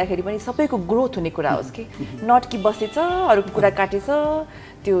कुराकानी गर्दाखेरि पनि सबैको ग्रोथ हुने कुरा होस् कि नट कि बसेछ अरूको कुरा काटेछ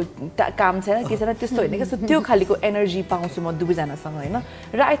त्यो काम छैन के छैन त्यस्तो होइन कि सो त्यो खालीको एनर्जी पाउँछु म दुवैजनासँग होइन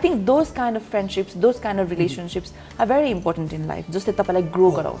र I think those kind of friendships those kind of relationships are very important in life जसले तपाईँलाई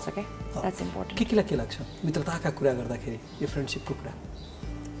ग्रो गराउँछ क्या द्याट्स इम्पोर्टेन्ट केलाई के लाग्छ मित्रताका कुरा गर्दाखेरि यो फ्रेन्डसिपको कुरा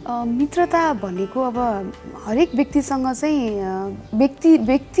मित्रता भनेको अब हरेक व्यक्तिसँग चाहिँ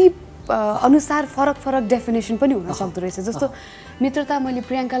व्यक्ति अनुसार फरक फरक डेफिनेसन पनि हुन सक्दो रहेछ जस्तो मित्रता मैले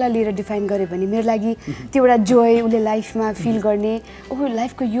प्रियङ्कालाई लिएर डिफाइन गरेँ भने मेरो लागि त्यो एउटा जोय उसले लाइफमा फिल गर्ने ओहो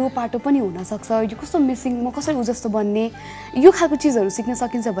लाइफको यो पाटो पनि हुनसक्छ यो कस्तो मिसिङ म कसरी ऊ जस्तो बन्ने यो खालको चिजहरू सिक्न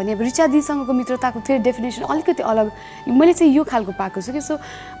सकिन्छ भने अब रिचा दिदीसँगको मित्रताको फेरि डेफिनेसन अलिकति अलग मैले चाहिँ यो खालको पाएको छु कि सो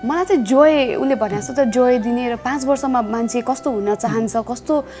मलाई चाहिँ जोय उसले भने जस्तो त जोय दिने र 5 वर्षमा मान्छे कस्तो हुन चाहन्छ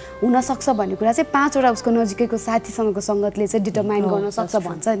कस्तो हुनसक्छ भन्ने कुरा चाहिँ 5 वटा उसको नजिकैको साथीसँगको सङ्गतले चाहिँ डिटरमाइन गर्न सक्छ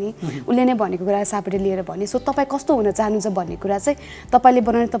भन्छ नि उसले नै भनेको कुरा सापटे लिएर भने सो तपाईँ कस्तो हुन चाहनुहुन्छ भन्ने कुरा चाहिँ तपाईले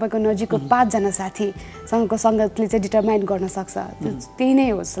बनाउने तपाईको नजिकको 5 जना साथीसँगको सङ्गतले चाहिँ डिटरमाइन गर्न सक्छ त्यही नै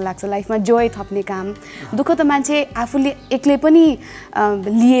हो जस्तो लाग्छ लाइफमा जोय थप्ने काम दुःख त मान्छे आफूले एक्लै पनि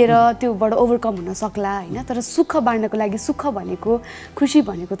लिएर त्योबाट ओभरकम हुन सक्ला होइन तर सुख बाँड्नको लागि सुख भनेको खुसी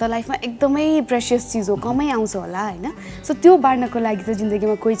भनेको त लाइफमा एकदमै प्रेसियस चिज हो कमै आउँछ होला होइन सो त्यो बाँड्नको लागि त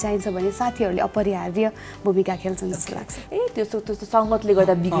जिन्दगीमा कोही चाहिन्छ भने साथीहरूले अपरिहार्य भूमिका खेल्छन् जस्तो लाग्छ त्यो सङ्गतले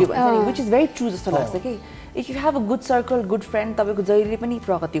गर्दा बिग्रियो भने विच इज भेरी ट्रु जस्तो लाग्छ कि if you have a good circle good friend तपाईँको जहिले पनि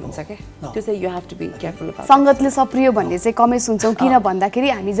प्रगति हुन्छ क्या त्यो चाहिँ you have to be careful about सङ्गतले सप्रियो भन्ने चाहिँ कमै सुन्छौँ किन भन्दाखेरि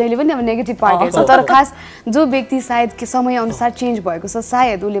हामी जहिले पनि अब नेगेटिभ पार्ट हेर्छ तर खास जो व्यक्ति सायद समय अनुसार चेन्ज भएको छ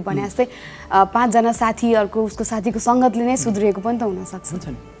सायद उसले भने जस्तै 5 जना साथी अर्को उसको साथीको सङ्गतले नै सुध्रिएको पनि त हुनसक्छ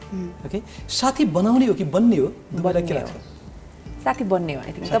ओके साथी बनाउने हो कि बन्ने हो तपाईँलाई के लाग्छ साथी बन्ने हो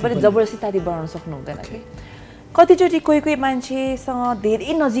आई थिङ्क तपाईँले जबरजस्ती साथी बनाउन सक्नु हुँदैन कि कतिचोटि कोही मान्छेसँग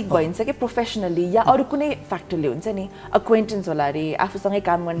धेरै नजिक भइन्छ कि प्रोफेसनली या अरू कुनै फ्याक्टरले हुन्छ नि अक्वेन्टेन्स होला अरे आफूसँगै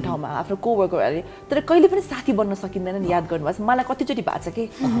काम गर्ने ठाउँमा आफ्नो कोवर्कर अरे तर कहिले पनि साथी बन्न सकिँदैन नि याद गर्नुभएको छ मलाई कतिचोटि भएको छ कि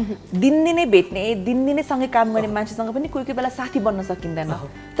दिनदिनै भेट्ने दिनदिनै सँगै काम गर्ने मान्छेसँग पनि कोही बेला साथी बन्न सकिँदैन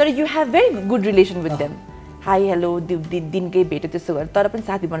तर you have very good relation with them hi hello दिनकै भेट्यो त्यस्तो गरेर तर पनि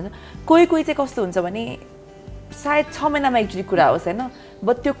साथी बन्न कोही चाहिँ कस्तो हुन्छ भने सायद 6 महिनामा एकचोटि कुरा होस् होइन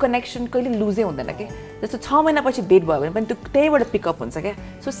बट त्यो कनेक्सन कहिले लुजै हुँदैन कि जस्तो 6 महिनापछि भेट भयो भने पनि त्यो त्यहीबाट पिकअप हुन्छ क्या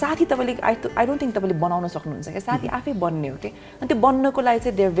सो साथी तपाईँले आई डोन्ट थिङ्क तपाईँले बनाउन सक्नुहुन्छ क्या साथी आफै बन्ने हो कि अनि त्यो बन्नको लागि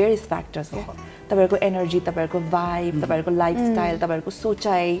चाहिँ देयर भेरियस फ्याक्टर्स क्या तपाईँहरूको एनर्जी तपाईँहरूको भाइब तपाईँहरूको लाइफस्टाइल तपाईँहरूको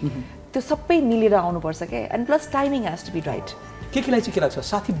सोचाइ त्यो सबै मिलेर आउनुपर्छ क्या and plus timing has to be right केलाई चाहिँ के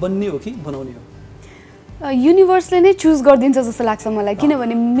लाग्छ साथी बन्ने हो कि बनाउने हो युनिभर्सले नै चुज गरिदिन्छ जस्तो लाग्छ मलाई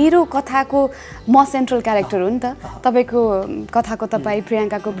किनभने मेरो कथाको म सेन्ट्रल क्यारेक्टर हो नि त तपाईँको कथाको तपाईँ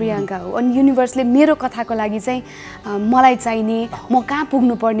प्रियङ्काको प्रियङ्का हो अनि युनिभर्सले मेरो कथाको लागि चाहिँ मलाई चाहिने म कहाँ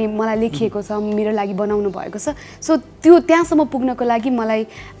पुग्नुपर्ने मलाई लेखिएको छ मेरो लागि बनाउनु भएको छ सो त्यो त्यहाँसम्म पुग्नको लागि मलाई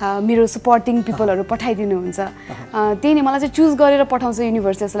मेरो सपोर्टिङ पिपलहरू पठाइदिनुहुन्छ त्यही नै मलाई चाहिँ चुज गरेर पठाउँछ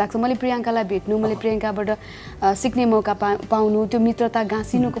युनिभर्सले जस्तो लाग्छ मैले प्रियङ्कालाई भेट्नु मैले प्रियङ्काबाट सिक्ने मौका पाउनु त्यो मित्रता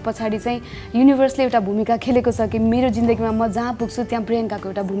गाँसिनुको पछाडि चाहिँ युनिभर्सले एउटा भूमिका खेलेको छ कि मेरो जिन्दगीमा म जहाँ पुग्छु त्यहाँ प्रियङ्काको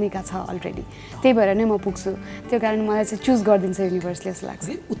एउटा भूमिका छ अलरेडी त्यही भएर नै म पुग्छु त्यो कारण मलाई चाहिँ चुज गरिदिन्छ युनिभर्सले जस्तो लाग्छ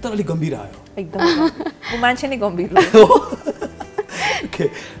उत्तर अलिक गम्भीर आयो एकदम मान्छे नै गम्भीर ओके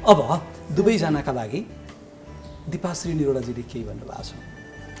अब दुवैजनाका लागि दिपाश्री निरोलाजीले केही भन्नुभएको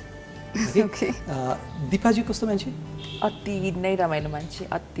छ दिपाजी कस्तो मान्छे अति नै रमाइलो मान्छे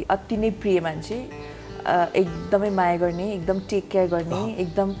अति नै प्रिय मान्छे एकदमै माया गर्ने एकदम टेक केयर गर्ने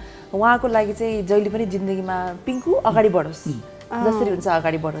एकदम उहाँको लागि चाहिँ जहिले पनि जिन्दगीमा पिङ्कु अगाडि बढोस् जसरी हुन्छ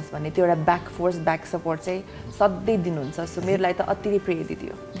अगाडि बढोस् भन्ने त्यो एउटा ब्याक फोर्स ब्याक सपोर्ट चाहिँ सधैँ दिनुहुन्छ सो मेरो लागि त अति नै प्रिय दिदी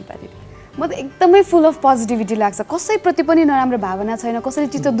हो दिपा दिदी म त एकदमै फुल अफ पोजिटिभिटी लाग्छ कसैप्रति पनि नराम्रो भावना छैन कसैले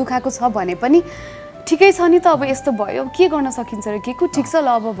चित्त दुखाएको छ भने पनि ठिकै छ नि त अब यस्तो भयो के गर्न सकिन्छ र के को ठिक छ ल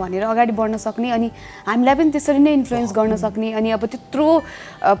अब भनेर अगाडि बढ्न सक्ने अनि हामीलाई पनि त्यसरी नै इन्फ्लुएन्स गर्न सक्ने अनि अब त्यत्रो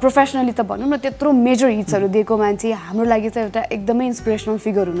प्रोफेसनली त भनौँ न त्यत्रो मेजर हिट्सहरू दिएको मान्छे हाम्रो लागि चाहिँ एउटा एकदमै इन्सपिरेसनल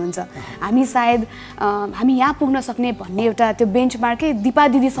फिगर हुनुहुन्छ हामी सायद हामी यहाँ पुग्न सक्ने भन्ने एउटा त्यो बेन्चमार्कै दिपा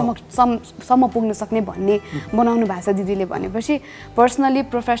दिदीसम्म पुग्न सक्ने भन्ने बनाउनु भएको छ दिदीले भनेपछि पर्सनली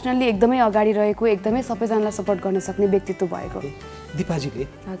प्रोफेसनली एकदमै अगाडि रहेको एकदमै सबैजनालाई सपोर्ट गर्न सक्ने व्यक्तित्व भएको दिपाजीले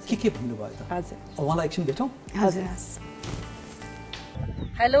के भन्नुभयो त हजुर उहाँलाई एकछिन भेटौँ हजुर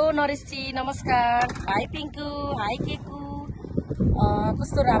हेलो नरेश जी नमस्कार हाई पिङ्कु हाई केकु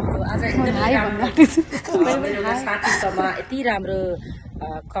कस्तो राम्रो आज एकदमै राम्रो मेरो साथीसँग यति राम्रो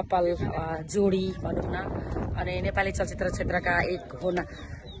कपाल जोडी भनौँ न अनि नेपाली चलचित्र क्षेत्रका एक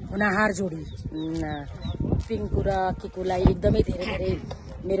हुनहार जोडी पिङ्कु र किकुलाई एकदमै धेरै धेरै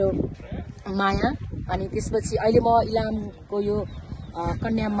मेरो माया अनि त्यसपछि अहिले म इलामको यो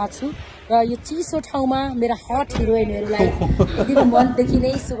कन्याममा छु र यो चिसो ठाउँमा मेरा हट हिरोइनहरूलाई यदि मनदेखि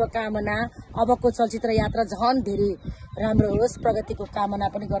नै शुभकामना अबको चलचित्र यात्रा झन् धेरै राम्रो होस् प्रगतिको कामना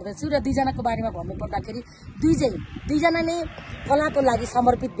पनि गर्दछु र दुईजनाको बारेमा भन्नुपर्दाखेरि दुईजना नै कलाको लागि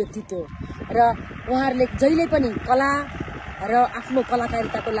समर्पित व्यक्तित्व र उहाँहरूले जहिले पनि कला र आफ्नो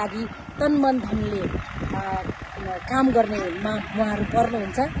कलाकारिताको लागि तन मन धनले काम गर्नेमा उहाँहरू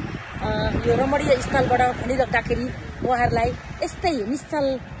पर्नुहुन्छ यो रमणीय स्थलबाट भनिराख्दाखेरि उहाँहरूलाई यस्तै निश्चल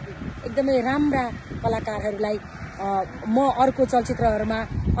एकदमै राम्रा कलाकारहरूलाई म अर्को चलचित्रहरूमा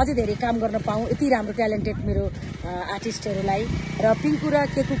अझै धेरै काम गर्न पाऊँ यति राम्रो ट्यालेन्टेड मेरो आर्टिस्टहरूलाई र पिङ्कु र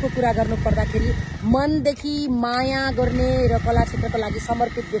केकुको कुरा गर्नु पर्दाखेरि मनदेखि माया गर्ने र कला क्षेत्रको लागि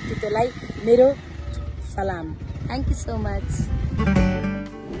समर्पित व्यक्तित्वलाई मेरो सलाम थ्याङ्क यू सो मच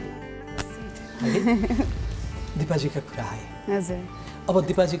दिपाजीका कुरा आए हजुर अब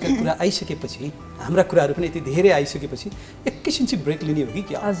दिपाजीका कुरा आइसकेपछि हाम्रा कुराहरू पनि यति धेरै आइसकेपछि एकैछिन चाहिँ ब्रेक लिने हो कि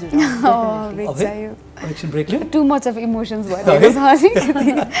क्या हजुर एकछिन ब्रेक लिउँ टु मच अफ इमोसन्स भइरहेको छ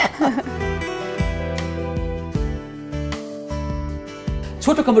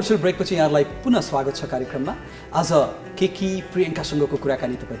छोटो कमर्सियल ब्रेकपछि यहाँलाई पुनः स्वागत छ कार्यक्रममा आज केकी प्रियङ्कासँगको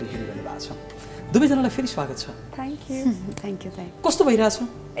कुराकानी तपाईँले हेरिरहनु भएको छ दुवैजनालाई फेरि स्वागत छ थ्याङ्क यू कस्तो भइरहेछ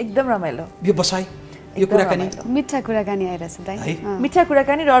एकदम रमाइलो यो बसाइ यो कुराकानी मिठा कुराकानी आइरहेछ दाइ मिठा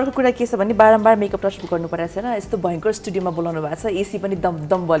कुराकानी र अर्को कुरा के छ भने बारम्बार मेकअप टच गर्नु परेको छैन यस्तो भयङ्कर स्टुडियोमा बोलाउनु भएको छ एसी पनि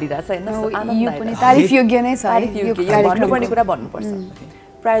दम बलिरहेछ होइन यो पनि तारिफ योग्य नै छ भन्नुपर्ने कुरा भन्नुपर्छ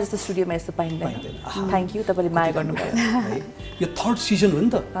प्रायः जस्तो स्टुडियोमा यस्तो पाइँदैन थ्याङ्क यू तपाईँले माया गर्नु पर्यो यो थर्ड सिजन हो नि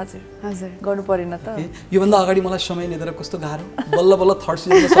त हजुर गर्नु परेन त योभन्दा अगाडि मलाई समय लिँदा कस्तो गाह्रो बल्ल थर्ड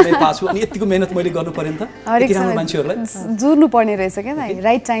सिजनमा समय पाछु अनि यतिको मेहनत मैले गर्नु पर्यो नि त राम्रो मान्छेहरूलाई जुर्नु पर्ने रहेछ क्या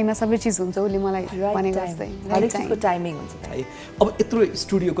राइट टाइममा सबै चिज हुन्छ उसले मलाई भनेको जस्तै हरेक चिजको टाइमिङ हुन्छ अब यत्रो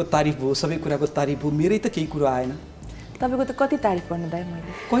स्टुडियोको तारिफ भयो सबै कुराको तारिफ भयो मेरै त केही कुरो आएन तपाईँको त कति तारिफ गर्नु दाइ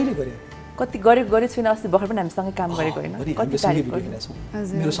मैले कहिले गरेँ कति गरेको छुइनँ अस्ति भर्खर पनि हामीसँगै काम गरेको होइन कति तारिफ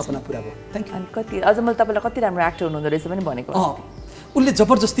मेरो सपना पुरा भयो थ्याङ्क यू अनि कति अझ मैले तपाईँलाई कति राम्रो एक्टर हुनुहुँदो रहेछ पनि भनेको उसले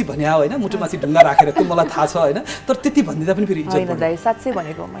जबरजस्ती भने होइन मुटुमाथि ढुङ्गा राखेर त्यो मलाई थाहा छ होइन तर त्यति भनिदिँदा पनि फेरि होइन दाइ साँच्चै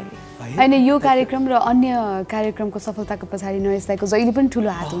भनेको मैले होइन यो कार्यक्रम र अन्य कार्यक्रमको सफलताको पछाडि नरेश दाइको जहिले पनि ठुलो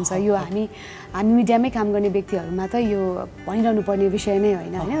हात हुन्छ यो हामी मिडियामै काम गर्ने व्यक्तिहरूमा त यो भनिरहनु पर्ने विषय नै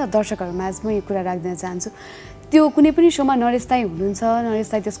होइन दर्शकहरूमा आज म यो कुरा राख्न चाहन्छु त्यो कुनै पनि सोमा नरेश दाइ हुनुहुन्छ नरेश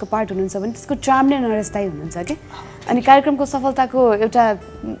दाइ त्यसको पार्ट हुनुहुन्छ भने त्यसको चार्म नै नरेश दाइ हुनुहुन्छ कि अनि कार्यक्रमको सफलताको एउटा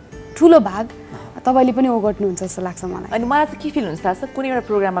ठुलो भाग तपाईँले पनि ओगट्नुहुन्छ जस्तो लाग्छ मलाई अनि मलाई चाहिँ के फिल हुन्छ थाहा छ कुनै एउटा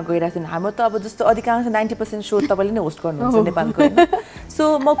प्रोग्राममा गइरहेको छु हाम्रो त अब जस्तो अधिकांश 90% सो तपाईँले नै होस्ट गर्नुहुन्छ नेपालको होइन सो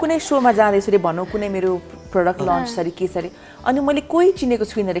म कुनै सोमा जाँदैछु अरे भनौँ कुनै मेरो प्रडक्ट लन्च छ अरे के छ अरे अनि मैले कोही चिनेको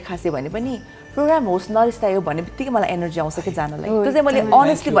छुइनँ अरे खासै भने पनि प्रोग्राम होस्ट नरेश दाइ हो भन्ने बित्तिकै मलाई एनर्जी आउँछ कि जानलाई त्यो चाहिँ मैले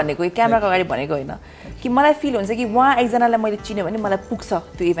अनेस्टली भनेको क्यामेराको अगाडि भनेको होइन कि मलाई फिल हुन्छ कि उहाँ एकजनालाई मैले चिन्यो भने मलाई पुग्छ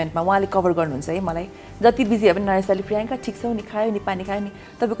त्यो इभेन्टमा उहाँले कभर गर्नुहुन्छ है मलाई जति बिजी भए पनि नरेश दाइले प्रियङ्का ठिक छ नि खायो नि पानी खायो नि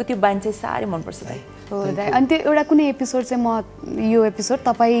तपाईँको त्यो बानी चाहिँ साह्रै मनपर्छ दाइ हो दाइ अनि त्यो एउटा कुनै एपिसोड चाहिँ म यो एपिसोड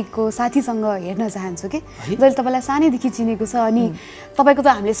तपाईँको साथीसँग हेर्न चाहन्छु कि जहिले तपाईँलाई सानैदेखि चिनेको छ अनि तपाईँको त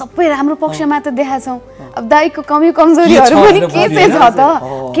हामीले सबै राम्रो पक्षमा त देखाएको छौँ अब दाइको कमी कमजोरीहरू पनि के चाहिँ छ त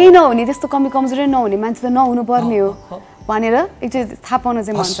केही नहुने त्यस्तो कमी कमजोरी नहुने मान्छे त नहुनु पर्ने हो भनेर एकचोटि थाहा पाउन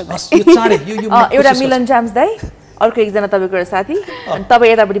चाहिँ मन छ एउटा मिलन जाम्स दाइ अर्को एकजना तपाईँको एउटा साथी अनि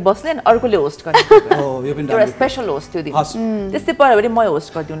तपाईँ यतापट्टि बस्ने अनि अर्कोले होस्ट गर्ने एउटा स्पेसल होस्ट त्यो दिन त्यस्तै पऱ्यो भने म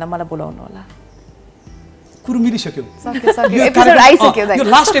होस्ट गरिदिउँला मलाई बोलाउनु होला कुरो मिलिसक्यो यो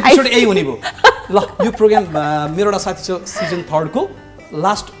लास्ट एपिसोड यही हुने भयो ल यो प्रोग्राम मेरो एउटा साथी छ सिजन 3 को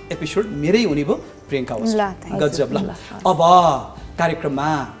लास्ट एपिसोड मेरै हुने भयो प्रियङ्का होस् गजब ल अब कार्यक्रममा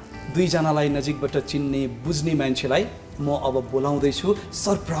दुईजनालाई नजिकबाट चिन्ने बुझ्ने मान्छेलाई म अब बोलाउँदैछु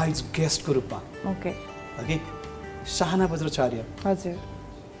सरप्राइज गेस्टको रूपमा ओके सहाना बज्राचार्य हजुर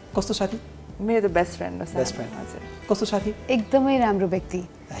कस्तो साथी मेरो त बेस्ट फ्रेन्ड हजुर कस्तो साथी एकदमै राम्रो व्यक्ति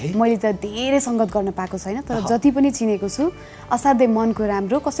मैले त धेरै सङ्गत गर्न पाएको छैन तर जति पनि चिनेको छु असाध्यै मनको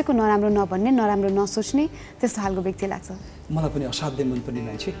राम्रो कसैको नराम्रो नभन्ने नराम्रो नसोच्ने त्यस्तो खालको व्यक्ति लाग्छ मलाई पनि असाध्यै मनपर्ने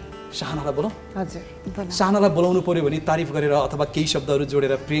मान्छे सहानालाई बोलाउँ हजुर सहानालाई बोलाउनु पर्यो भने तारिफ गरेर अथवा केही शब्दहरू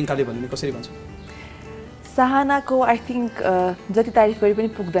जोडेर प्रियङ्काले भन्ने कसरी भन्छ सहानाको आई थिङ्क जति तारिफ गरे पनि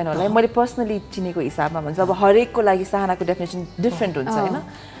पुग्दैन होला मैले पर्सनली चिनेको हिसाबमा भन्छु अब हरेकको लागि सहानाको डेफिनेसन डिफ्रेन्ट हुन्छ होइन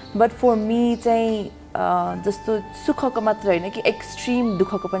बट फर मी चाहिँ जस्तो सुखको मात्र होइन कि एक्सट्रिम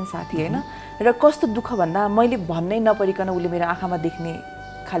दुःखको पनि साथी होइन र कस्तो दुःख भन्दा मैले भन्नै नपरिकन उसले मेरो आँखामा देख्ने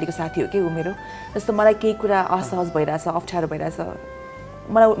खालीको साथी हो कि ऊ मेरो जस्तो मलाई केही कुरा असहज भइरहेछ अप्ठ्यारो भइरहेछ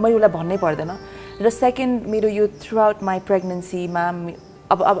मैले उसलाई भन्नै पर्दैन र सेकेन्ड मेरो यो थ्रु आउट माई प्रेग्नेन्सीमा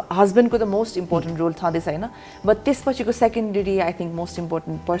अब हस्बेन्डको त मोस्ट इम्पोर्टेन्ट रोल छँदैछ होइन बट त्यसपछिको secondary I think most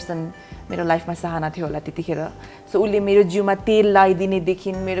important person मेरो लाइफमा सहाना थियो होला त्यतिखेर सो उसले मेरो जिउमा तेल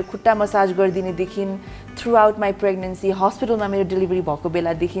लगाइदिनेदेखि मेरो खुट्टा massage गरिदिनेदेखि through out my pregnancy हस्पिटलमा मेरो डेलिभरी भएको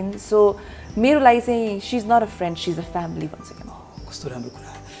बेलादेखि सो मेरो लागि चाहिँ C is not a friend C is a family भन्छ कि कस्तो राम्रो कुरा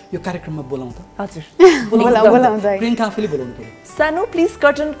यो कार्यक्रममा बोलाउँ त हजुर बोलाउँ प्रियङ्का आफैले बोलाउनु पर्यो सानो प्लिज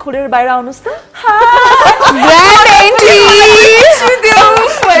कर्टन खोलेर बाहिर आउनुहोस् त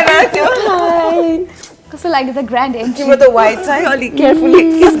कस्तो लाग्यो त ग्रान्ड एन्ट्री म त वाइट चाहिँ अलिक केयरफुली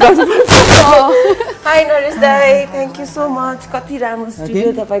किस गर्नुपर्छ हाई नरेश दाई थ्याङ्क यू सो मच कति राम्रो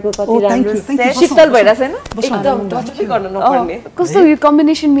स्टुडियो तपाईँको कति राम्रो सेट शीतल भइरहेछ हैन एकदम टचै गर्न नपर्ने कस्तो यो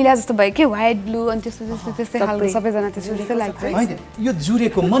कम्बिनेसन मिला जस्तो भयो के व्हाइट ब्लू अनि त्यस्तै खालको सबैजना त्यस्तै लाग्छ हैन यो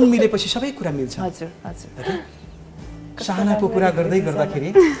जुरेको मन मिलेपछि सबै कुरा मिल्छ हजुर हजुर सहानाको कुरा गर्दै गर्दाखेरि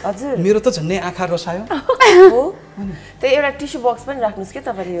हजुर मेरो त झन्नै आँखा रसायो हो त्यही एउटा टिस्यु बक्स पनि राख्नुस् के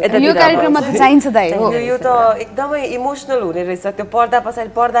तपाईले यो कार्यक्रममा त चाहिन्छ दाइ हो यो त एकदमै इमोसनल हुने रहेछ त्यो पर्दा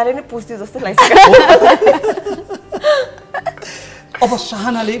पछाडि पर्दाले नै पुस्दियो जस्तो लागिसक्यो अब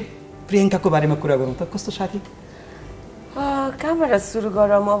सहानाले प्रियङ्काको बारेमा कुरा गरौँ त कस्तो साथी कहाँबाट सुरु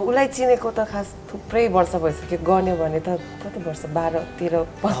गरौँ अब उसलाई चिनेको त खास थुप्रै वर्ष भइसक्यो गर्ने भने त कति वर्ष 12, 13,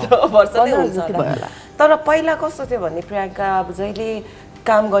 15 वर्ष नै हुन्छ होला तर पहिला कस्तो थियो भने प्रियङ्का अब जहिले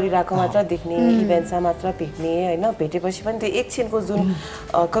काम गरिरहेको मात्र देख्ने इभेन्ट्समा मात्र भेट्ने हैन भेटेपछि पनि त्यो एकछिनको जुन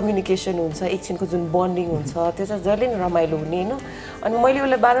कम्युनिकेसन हुन्छ एकछिनको जुन बन्डिङ हुन्छ त्यो चाहिँ जहिले नै रमाइलो हुने हैन अनि मैले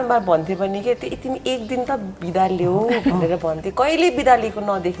उसलाई बारम्बार भन्थे पनि के तिमी एक दिन त बिदा ल्याऊ भनेर भन्थे कहिले बिदा लिएको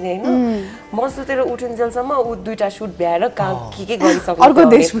नदेख्ने हैन म सुतेर उठुन्जेलसम्म उ दुईटा सुट भ्याएर काम के गरिसक्नु अर्को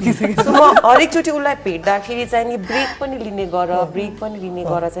देश पुगिसक्यो सो म हरेकचोटि उसलाई भेट्दाखेरि चाहिँ नि ब्रेक पनि लिने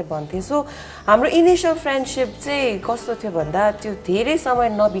गर चाहिँ भन्थे सो हाम्रो इनिशियल फ्रेन्डशिप चाहिँ कस्तो थियो भन्दा त्यो धेरै समय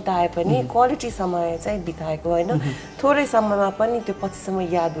नबिताए पनि क्वालिटी समय चाहिँ बिताएको हैन थोरै समयमा पनि त्यो पछिसम्म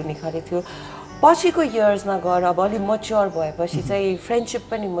याद हुने खाले थियो पछिको इयर्समा गएर अब अलि मच्योर भएपछि चाहिँ फ्रेन्डशिप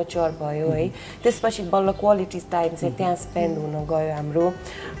पनि मच्योर भयो है त्यसपछि बल्ल क्वालिटी टाइम चाहिँ त्यहाँ स्पेन्ड हुन गयो हाम्रो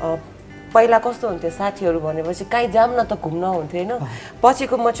पहिला कस्तो हुन्थ्यो साथीहरू भनेपछि कहीँ जाम न त घुम्न हुन्थ्यो हैन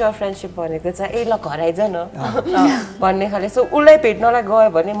पछिको मच्योर फ्रेन्डशिप भनेको चाहिँ ए ल घर आइज न भन्ने खाले सो उसलाई भेट्नलाई गयो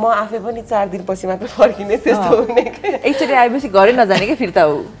भने म आफै पनि 4 दिनपछि मात्र फर्किने त्यस्तो हुने एकचोटि आएपछि घरै नजाने के फिर्ता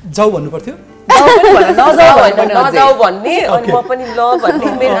हो जाऊ भन्नु पर्थ्यो नजाऊ भन्ने अनि म पनि ल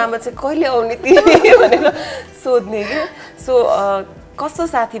भन्ने मेरो आमा चाहिँ कहिले आउने तिमी भनेर सोध्ने के सो कस्तो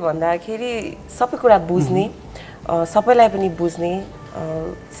साथी भन्दाखेरि सबै कुरा बुझ्ने सबैलाई पनि बुझ्ने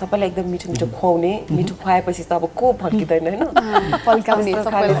सबैलाई एकदम मिठो मिठो खुवाउने मिठो खुवाएपछि त अब को फर्किँदैन हैन पल्काउने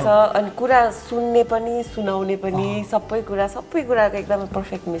सबैले छ अनि कुरा सुन्ने पनि सुनाउने पनि सबै कुराको एकदम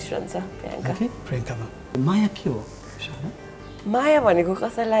पर्फेक्ट मिश्रण छ प्रियङ्कामा माया के हो माया भनेको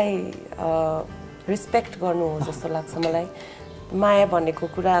कसैलाई रिस्पेक्ट गर्नु हो जस्तो लाग्छ मलाई माया भनेको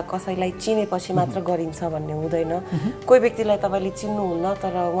कुरा कसैलाई चिनेपछि मात्र गरिन्छ भन्ने हुँदैन कोही व्यक्तिलाई तपाईले चिन्नुहुन्न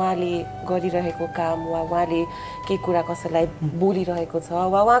तर उहाँले गरिरहेको काम वा उहाँले केही कुरा कसैलाई बोलिरहेको छ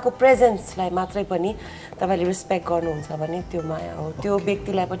वा उहाँको प्रेजेन्सलाई मात्रै पनि तपाईले रिस्पेक्ट गर्नुहुन्छ भने त्यो माया हो त्यो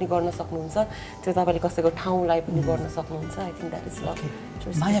व्यक्तिलाई पनि गर्न सक्नुहुन्छ त्यो तपाईले कसैको ठाउँलाई पनि गर्न सक्नुहुन्छ I think that is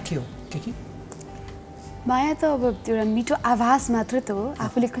love माया के हो के माया त अब एउटा मिठो आभास मात्र त हो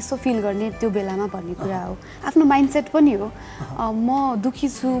आफूले कस्तो फिल गर्ने त्यो बेलामा भन्ने कुरा हो आफ्नो माइन्डसेट पनि हो म दुखी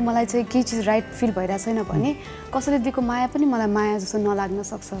छु मलाई चाहिँ केही चिज राइट फिल भइरहेको छैन भने कसैले दिएको माया पनि मलाई माया जस्तो नलाग्न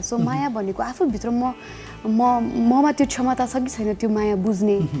सक्छ सो माया भनेको आफूभित्र ममा त्यो क्षमता छ कि छैन त्यो माया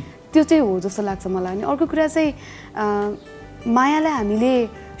बुझ्ने त्यो चाहिँ हो जस्तो लाग्छ मलाई अनि अर्को कुरा चाहिँ मायालाई हामीले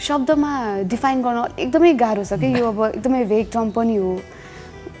शब्दमा डिफाइन गर्न एकदमै गाह्रो छ कि यो अब एकदमै भेग टर्म पनि हो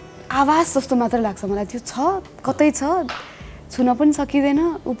आवाज जस्तो मात्र लाग्छ मलाई त्यो छ कतै छ छुन पनि सकिदैन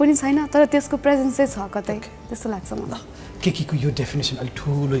उ पनि छैन तर त्यसको प्रेजेन्स चाहिँ छ कतै त्यस्तो लाग्छ मलाई केकीको यो डेफिनेसन अलि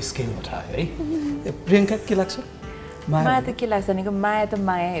ठुलो स्केलमा छ है प्रियङ्का के लाग्छ माया त के लाग्छ भनेको माया त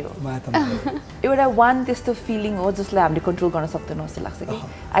मायै हो एउटा वान त्यस्तो फिलिङ हो जसलाई हामीले कन्ट्रोल गर्न सक्दैनौँ जस्तो लाग्छ कि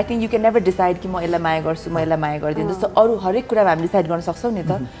I think you can never decide कि म यसलाई माया गर्छु म यसलाई माया गर्दिनँ जस्तो अरू हरेक कुरामा हामीले डिसाइड गर्न सक्छौँ नि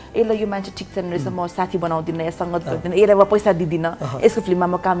त यसलाई यो मान्छे ठिक छैन रहेछ म साथी बनाउँदिनँ या सङ्गत गर्दिनँ यसलाई म पैसा दिँदिनँ यसको फिल्ममा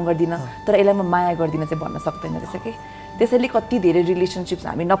म काम गर्दिनँ तर यसलाई म माया गर्दिनँ चाहिँ भन्न सक्दैन रहेछ कि त्यसैले कति धेरै रिलेसनसिप्स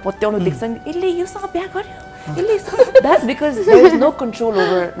हामी नपत्याउनु देख्छौँ यसले योसँग बिहा गर्यो यसले that's because there is no control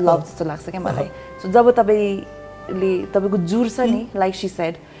over love जस्तो लाग्छ क्या मलाई सो जब तपाईँको जुर छ नि लाइक सी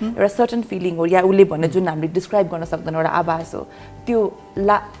सेड एउटा सर्टन फिलिङ हो या उसले भन्ने जुन हामीले डिस्क्राइब गर्न सक्दैन एउटा आभास हो त्यो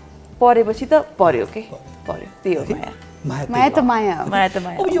परेपछि त पर्यो के पर्यो त्यही हो माया माया त माया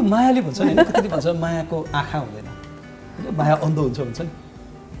अब यो मायाले भन्छ नि कति भन्छ मायाको आँखा हुँदैन माया अन्धो हुन्छ भन्छ नि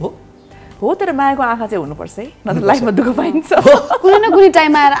हो तर मायाको आँखा चाहिँ हुनुपर्छ है नत्र लाइफमा दुःख पाइन्छ कुनै न कुनै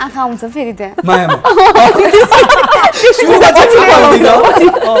टाइममा आएर आँखा आउँछ फेरि त्यहाँ मायामा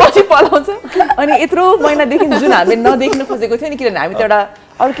पछि पलाउँछ अनि यत्रो महिनादेखि जुन हामीले नदेख्न खोजेको थियो नि किनभने हामी त एउटा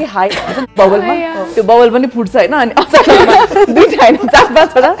अर्कै हाई बबलमा त्यो बबल पनि फुट्छ होइन अनि अचानक दुईटा होइन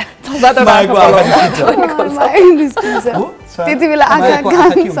 4-5वटा 6-7वटा त्यति बेला आँखा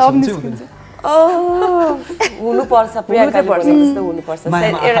सब निस्किन्छ हुनुपर्छ प्रियङ्काले भनेको जस्तो हुनुपर्छ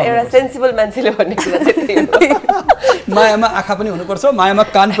एउटा सेन्सिबल मान्छेले भन्ने कुरा चाहिँ त्यही हो मायामा आँखा पनि हुनुपर्छ मायामा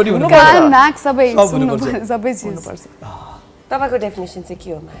कान पनि हुनुपर्छ कान नाक सबै सबै चिज हुनुपर्छ तपाईको डेफिनेसन चाहिँ के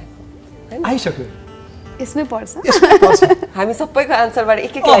हो मायाको आइसक्यो यसमै पर्छ हामी सबैको आन्सरबाट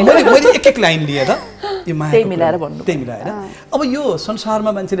एक एक लाइन लिए त यो माया त्यही मिलाएर भन्नु त्यही मिलाएर अब यो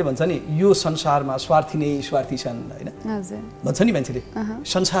संसारमा मान्छेले भन्छ नि यो संसारमा स्वार्थी नै स्वार्थी छन् हैन हजुर भन्छ नि मान्छेले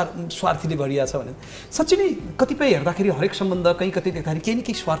संसार स्वार्थीले भरिया छ भने साच्चै नै कतिपय हेर्दाखेरि हरेक सम्बन्ध कहीं कतै देख्दाखेरि केही न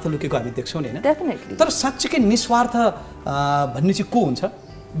केही स्वार्थ लुकेको हामी देख्छौँ नि हैन डेफिनेटली तर साच्चै निस्वार्थ भन्ने चाहिँ को हुन्छ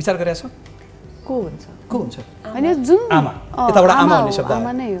विचार गरेका छौ को हुन्छ हैन जुन आमा यताबाट आमा भन्ने शब्द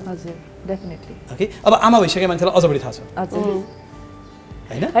आमा नै हो हजुर डेफिनेटली ओके अब आमा भइसके मान्छेलाई अझ बढी थाहा छ हजुर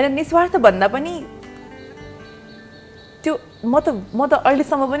हैन हैन निस्वार्थ भन्दा पनि त्यो म त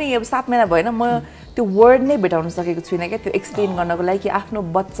अहिलेसम्म पनि अब 7 महिना भएन म त्यो वर्ड नै भेटाउन सकेको छुइनँ क्या त्यो एक्सप्लेन गर्नको लागि कि आफ्नो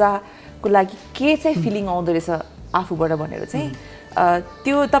बच्चाको लागि के चाहिँ फिलिङ आउँदो रहेछ आफूबाट भनेर चाहिँ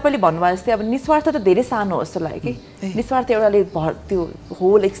त्यो तपाईँले भन्नुभयो जस्तै अब निस्वार्थ त धेरै सानो हो जस्तो लाग्यो कि निस्वार्थ एउटाले त्यो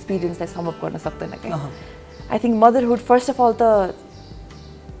होल एक्सपिरियन्सलाई समअप गर्न सक्दैन क्या I think motherhood first of all त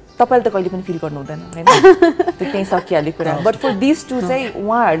तपाईँले त कहिले पनि फिल गर्नु हुँदैन होइन त्यो त्यहीँ सकिहाल्ने कुरा बट फर दिस टु चाहिँ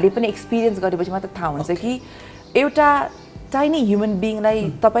उहाँहरूले पनि एक्सपिरियन्स गरेपछि मात्र थाहा हुन्छ कि एउटा टाइनी ह्युमन बिङलाई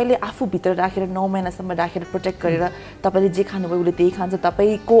तपाईँले आफूभित्र राखेर 9 महिनासम्म राखेर प्रोटेक्ट गरेर तपाईँले जे खानुभयो उसले त्यही खान्छ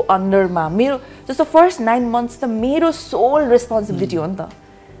तपाईँको अन्डरमा मेरो जस्तो फर्स्ट 9 मन्थ्स त मेरो सोल रेस्पोन्सिबिलिटी हो नि त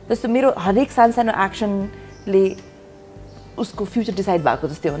जस्तो मेरो हरेक सानो एक्सनले उसको फ्युचर डिसाइड भएको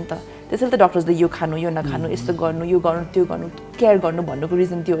जस्तै हो नि त त्यसैले त डक्टर्सले यो खानु यो नखानु यस्तो गर्नु यो गर्नु त्यो गर्नु केयर गर्नु भन्नुको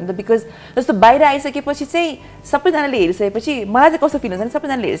रिजन त्यो हो नि त बिकज जस्तो बाहिर आइसकेपछि चाहिँ सबैजनाले हेरिसकेपछि मलाई चाहिँ कस्तो फिल हुन्छ भने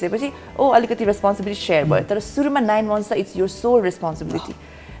सबैजनाले हेरिसकेपछि अलिकति रेस्पोन्सिबिलिटी सेयर भयो तर सुरुमा 9 मन्थ्स त it's your sole responsibility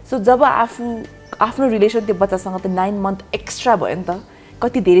so जब आफ्नो रिलेसन त्यो बच्चासँग त 9 मन्थ एक्स्ट्रा भयो नि त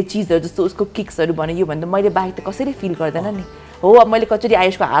कति धेरै चिजहरू जस्तो उसको किक्सहरू भन्यो यो भन्दा मैले बाहेक त कसैले फिल गर्दैन नि हो अब मैले कचोरी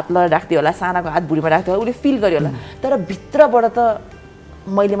आयुषको हात लगाएर राख्दियो होला सानाको हात भुँडीमा राख्दियो होला उसले फिल गर्यो होला तर भित्रबाट त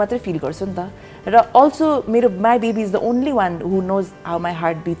मैले मात्रै फिल गर्छु नि त र अल्सो मेरो my baby is the only one who knows how my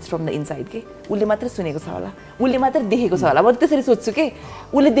heart bits from the inside के उसले मात्रै सुनेको छ होला उसले मात्रै देखेको छ होला म त त्यसरी सोध्छु कि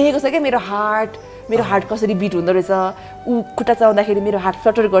उसले देखेको छ क्या मेरो हार्ट कसरी बिट हुँदो रहेछ ऊ खुट्टा चलाउँदाखेरि मेरो हार्ट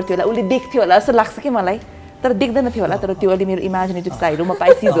फ्लटर गर्थ्यो होला उसले देख्थ्यो होला जस्तो लाग्छ कि मलाई तर देख्दैन थियो होला तर त्यो अलि मेरो इमेजिनेटिभ साइड हो म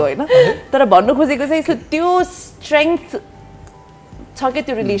पाइसिज हो होइन तर भन्नु खोजेको चाहिँ त्यो स्ट्रेङ्थ छ क्या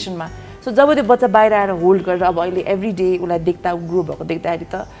त्यो रिलेसनमा सो जब त्यो बच्चा बाहिर आएर होल्ड गरेर अब अहिले एभ्री डे उसलाई देख्दा ग्रो भएको देख्दाखेरि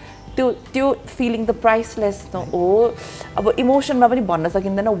त त्यो फिलिङ त प्राइसलेस न हो अब इमोसनमा पनि भन्न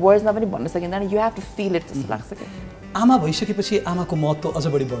सकिँदैन वर्ड्समा पनि भन्न सकिँदैन you have to feel it जस्तो लाग्छ क्या आमा भइसकेपछि आमाको महत्त्व अझ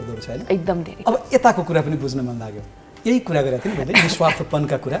बढी बढ्दो रहेछ होइन एकदम धेरै अब यताको कुरा पनि बुझ्न मन लाग्यो यही कुरा गरेको थिएँ नि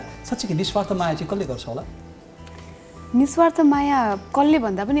निस्वार्थपनका कुरा साँच्चै कि निस्वार्थ माया चाहिँ कसले गर्छ होला निस्वार्थ माया कसले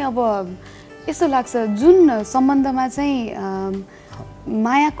भन्दा पनि अब यस्तो लाग्छ जुन सम्बन्धमा चाहिँ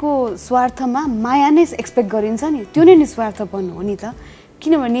मायाको स्वार्थमा माया नै एक्सपेक्ट गरिन्छ नि त्यो नै निस्वार्थपन हो नि त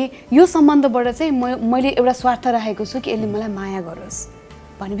किनभने यो सम्बन्धबाट चाहिँ मैले एउटा स्वार्थ राखेको छु कि यसले मलाई माया गरोस्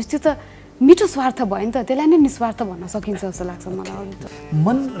भनेपछि त्यो त मिठो स्वार्थ भयो नि त त्यसलाई नै निस्वार्थ भन्न सकिन्छ जस्तो लाग्छ मलाई त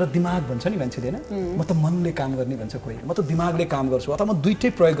मन र दिमाग भन्छ नि मान्छेले हैन म त मनले काम गर्ने भन्छ कोही म त दिमागले काम गर्छु अथवा म दुईटै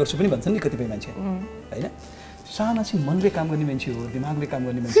प्रयोग गर्छु पनि भन्छन् नि कतिपय मान्छे हैन साना चाहिँ मनले काम गर्ने मान्छे हो दिमागले काम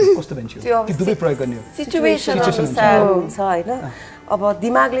गर्ने मान्छे कस्तो मान्छे हो कि दुवै प्रयोग गर्ने हो सिचुएसन अनुसार हुन्छ हैन अब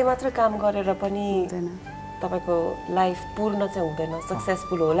दिमागले मात्र काम गरेर पनि तपाईको लाइफ पूर्ण चाहिँ हुँदैन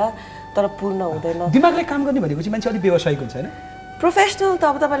सक्सेसफुल होला तर पूर्ण हुँदैन दिमागले काम गर्ने भनेको चाहिँ मान्छे अलि व्यावसायिक हुन्छ हैन प्रोफेसनल त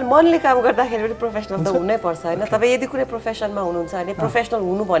अब तपाईले मनले काम गर्दाखेरि पनि प्रोफेसनल त हुनै पर्छ हैन तपाई यदि कुनै प्रोफेसनमा हुनुहुन्छ भने प्रोफेसनल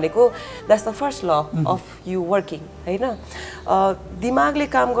हुनु भनेको that's the first law of you working हैन दिमागले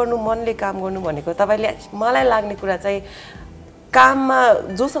काम गर्नु मनले काम गर्नु भनेको तपाईले मलाई लाग्ने कुरा चाहिँ काममा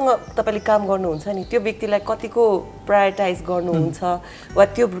जोसँग तपाईले काम गर्नुहुन्छ नि त्यो व्यक्तिलाई कतिको प्रायोरिटाइज गर्नुहुन्छ वा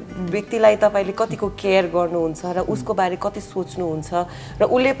त्यो व्यक्तिलाई तपाईले कतिको केयर गर्नुहुन्छ र उसको बारे कति सोच्नुहुन्छ र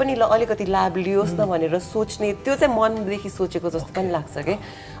उसले पनि अलिकति लाभ लियोस् न भनेर सोच्ने त्यो चाहिँ मनदेखि सोचेको जस्तो पनि लाग्छ के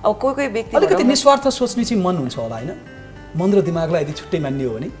अब कोही व्यक्ति अलिकति निस्वार्थ सोच्ने चाहिँ मन हुन्छ होला हैन मन र दिमागलाई यदि छुट्टै मान्ने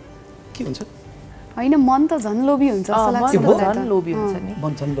हो भने के हुन्छ हैन मन त झन् लोभी हुन्छ जस्तो लाग्छ झन् लोभी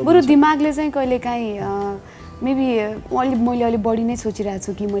हुन्छ नि बरु दिमागले चाहिँ कहिलेकाहीँ मेबी मैले अलि बढी नै सोचिरहेको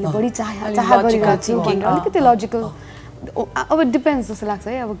छु कि मैले बढी चाह गरिरहेको छु भनेर अलिकति लजिकल अब डिपेन्ड्स जस्तो लाग्छ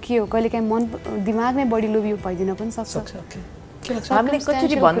है अब के हो कहिलेकाहीँ मन दिमाग नै बढी लोभियो भइदिन पनि सक्छ हामीले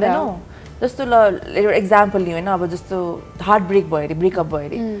कतिचोटि भन्दैनौँ जस्तो ल एउटा इक्जाम्पल लियो होइन अब जस्तो हार्ट ब्रेक भयो अरे ब्रेकअप भयो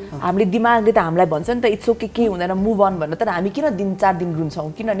अरे हामीले दिमागले त हामीलाई भन्छ नि त इट्स ओके केही हुँदैन मुभ अन भन्नु तर हामी किन 4 दिन रुन्छौँ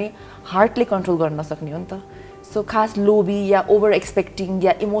किनभने हार्टले कन्ट्रोल गर्न नसक्ने हो नि त सो खास लोभी या ओभर एक्सपेक्टिङ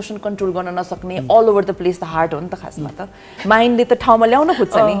या इमोसन कन्ट्रोल गर्न नसक्ने अल ओभर द प्लेस त हार्ट हो नि त खासमा त माइन्डले त ठाउँमा ल्याउन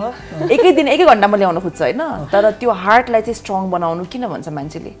खोज्छ नि एकै दिन एकै घन्टामा ल्याउन खोज्छ होइन तर त्यो हार्टलाई चाहिँ स्ट्रङ बनाउनु किन भन्छ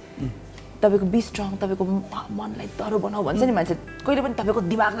मान्छेले तपाईको बी स्ट्रङ तपाईको मनलाई दह्रो बनाऊ भन्छ नि मान्छे कहिले पनि तपाईको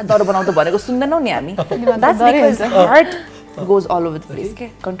दिमागलाई दह्रो बनाऊ त भनेको सुन्दैनौ नि हामी that's because heart goes all over the place के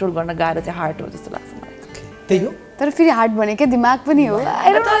कन्ट्रोल गर्न गाह्रो चाहिँ हार्ट हो जस्तो लाग्छ मलाई त्यही हो तर फेरि हार्ट भनेकै दिमाग पनि हो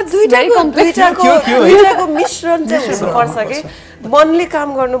दुईटाको मिश्रण चाहिँ हुनुपर्छ कि मनले काम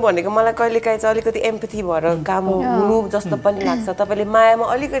गर्नु भनेको मलाई कहिलेकाहीँ चाहिँ अलिकति एम्पथी भएर काम हुनु जस्तो पनि लाग्छ तपाईँले मायामा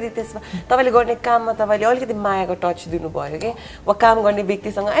अलिकति त्यसमा तपाईँले गर्ने काममा तपाईँले अलिकति मायाको टच दिनु भयो कि वा काम गर्ने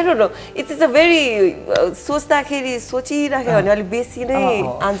व्यक्तिसँग I don't know it's is a very सोच्दाखेरि सोचिराख्यो भने अलिक बेसी नै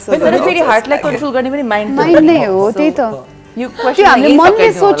आन्सर तर फेरि हार्टलाई कन्ट्रोल गर्ने पनि माइन्ड नै हो त्यही त यो क्वेशन हामीले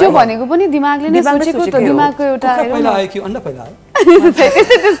मनले सोच्यो भनेको पनि दिमागले नै सोचेको त दिमागको एउटा पहिला आयो कि अन्डा पहिला आयो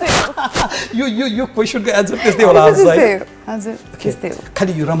यो क्वेशनको एन्सर त्यस्तै होला हजुर त्यस्तै हो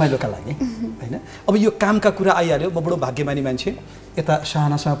खाली यो रमाइलोका लागि हैन अब यो कामका कुरा आइहाल्यो म बडो भाग्यमानी मान्छे यता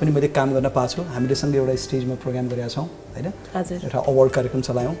शाहनासँग पनि मैले काम गर्न पाएको छु हामीले सँगै एउटा स्टेजमा प्रोग्राम गरेका छौँ हैन एउटा अवार्ड कार्यक्रम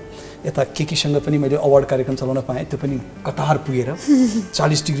चलायौँ यता केकीसँग पनि मैले अवार्ड कार्यक्रम चलाउन पाएँ त्यो पनि कतार पुगेर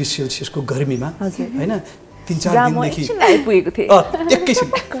 40 डिग्री सेल्सियसको गर्मीमा हैन 3-4 दिनदेखि पुगेको थिए एकैछिन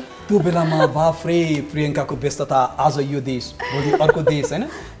त्यो बेलामा बाफरे प्रियङ्काको व्यस्तता आज यो देश भोलि अर्को देश हैन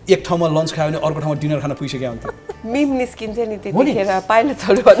एक ठाउँमा लन्च खायो भने अर्को ठाउँमा डिनर खान पुगिसक्यो हुन्थ्यो मिम निस्किन्थ्यो नि त्यतिखेर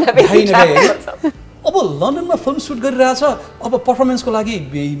पाइलटहरु भन्दा बेसी अब लन्डनमा फिल्म सुट गरिरहेछ अब पर्फर्मेन्सको लागि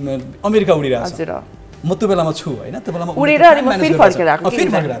अमेरिका उडिरहेछ हजुर म त्यो बेलामा छु हैन त्यो बेलामा उडेर अनि म फेरि फर्केर आएको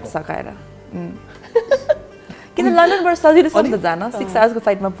सकाएर किन लन्डनबाट सजिलो छ नि त जान 6 आवर्सको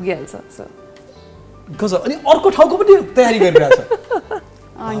फ्लाइटमा पुगिहाल्छ सो गज अनि अर्को ठाउँको पनि तयारी गरिरहेछ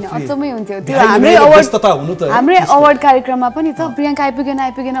हैन अचम्मै हुन्थ्यो त्यो हाम्रै अवार्ड कार्यक्रममा पनि त प्रियङ्का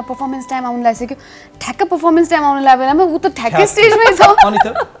आइपुगेन पर्फर्मेन्स टाइम आउन लागिसक्यो ठ्याक्क पर्फर्मेन्स टाइम आउन लाग्यो बेलामा उ त ठ्याक्कै स्टेजमै छ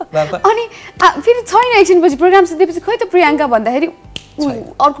अनि फेरि छैन एकछिनपछि प्रोग्राम सिद्धेपछि खै त प्रियङ्का भन्दाखेरि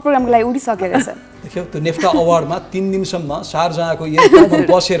अर्को प्रोग्रामको लागि उडिसकेको रहेछ देख्यौ त्यो नेफ्टा अवार्डमा 3 दिनसम्म शारजाहको एयरपोर्टमा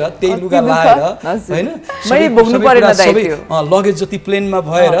बसेर त्यही लुगा लाएर हैन मैले भोग्नु परेन दाइ त्यो लगेज जति प्लेनमा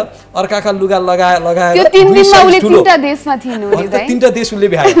भएर अर्काका लुगा लगाएर त्यो 3 दिनमा उले 3टा देशमा थिइनु नि दाइ 3टा देश उले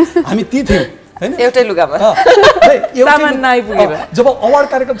भ्यायो हामी ती थियौ हैन एउटै लुगामा सामान नआइपुगेर जब अवार्ड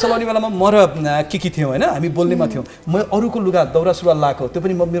कार्यक्रम चलाउने बेलामा म र केकी थियौ हैन हामी बोल्नेमा थियौ म अरूको लुगा दौरा सुरुवाल लाको त्यो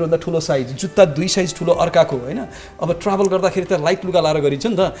पनि म मेरो भन्दा ठुलो साइज जुत्ता 2 साइज ठुलो अर्काको हैन अब ट्राभल गर्दाखेरि त लाइट लुगा लाएर गरिन्छ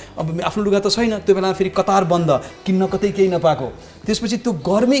नि त अब आफ्नो लुगा त छैन त्यो बेलामा फेरि कतार बन्द किन्न कतै केही नपाको त्यसपछि त्यो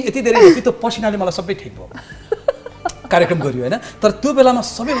गर्मी यति धेरै हो कि त्यो पसिनाले मलाई सबै ठिक भयो कार्यक्रम गरियो हैन तर त्यो बेलामा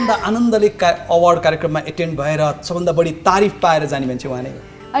सबैभन्दा आनन्दले अवार्ड कार्यक्रममा एटेन्ड भएर सबभन्दा बढी तारिफ पाएर जाने मान्छे उहाँ नै हो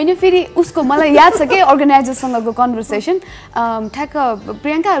हैन फेरि उसको मलाई याद छ के अर्गनाइजरसँगको कन्भर्सेसन ठ्याक्क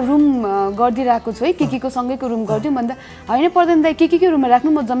प्रियङ्का रुम गरिदिरहेको छु है केकीको सँगैको रुम गरिदिउँ भन्दा हैन पर्दैन दाइ केकीकै रुममा राख्नु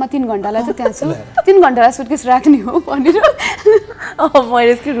म जम्मा 3 घण्टालाई त त्यहाँ छु 3 घण्टालाई सुटकेस राख्ने हो भनेर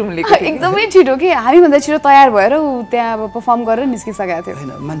महेशकै रुम लिएको एकदमै छिटो के हामीभन्दा छिटो तयार भएर उ त्यहाँ अब परफर्म गरेर निस्किसकेको थियो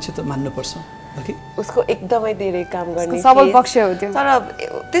हैन मान्छे त मान्नुपर्छ ओके उसको एकदमै धेरै काम गर्ने सबल पक्ष हो त्यो तर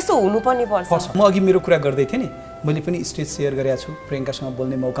त्यस्तो हुनु पनि पर्छ म अघि मेरो कुरा गर्दै थिएँ नि मैले पनि स्टेज सेयर गरेको छु प्रियङ्कासँग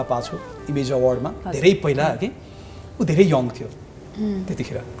बोल्ने मौका पाएको छु इमेज अवार्डमा धेरै पहिला कि ऊ धेरै यङ थियो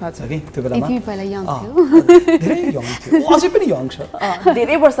त्यतिखेर कि त्यो बेलामा धेरै यङ थियो ऊ अझै पनि यङ छ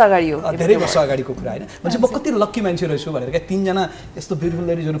धेरै वर्ष अगाडि हो धेरै वर्ष अगाडिको कुरा हैन मान्छे म कति लक्की मान्छे रहेछु भनेर क्या 3 जना यस्तो ब्युटिफुल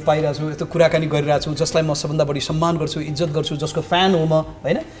लेडिजहरु पाइरहेको छु यस्तो कुराकानी गरिरहेको छु जसलाई म सबभन्दा बढी सम्मान गर्छु इज्जत गर्छु जसको फ्यान हो म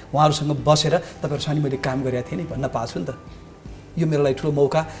हैन उहाँहरुसँग बसेर तपाईहरुसँग मैले काम गरेको थिएँ नि भन्न पाएको छु नि त यो मेरो लागि ठुलो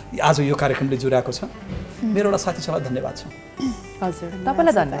मौका आज यो कार्यक्रमले जुराएको छ मेरो एउटा साथी सबैलाई धन्यवाद छ हजुर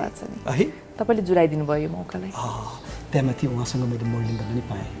तपाईलाई धन्यवाद छ नि है तपाईले जुराइदिनु भयो यो मौकालाई त्यहाँमाथि उहाँसँग मैले मोडलिङ गर्न नि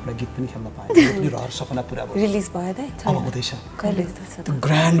पाएँ एउटा गीत पनि खेल्न पाएँ पनि रहर सपना पुरा भयो रिलिज भयो दाइ अब हुँदैछ कहिले त्यो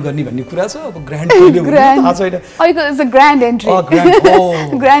ग्रान्ड गर्ने भन्ने कुरा छ अब ग्रान्ड कहिले हुन्छ थाहा छैन अहिलेको it's a grand entry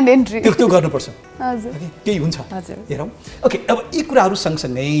grand entry त्यो गर्नुपर्छ हजुर केही हुन्छ हेरौँ ओके अब यी कुराहरू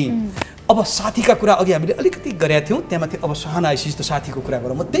सँगसँगै अब साथीका कुरा अघि हामीले अलिकति गरेका थियौँ त्यहाँमाथि अब सहाना आइसकेपछि त साथीको कुरा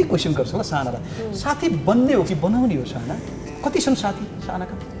गरौँ म त्यही क्वेसन गर्छु ल सहानालाई साथी बन्ने हो कि बनाउने हो सहाना कति छन् साथी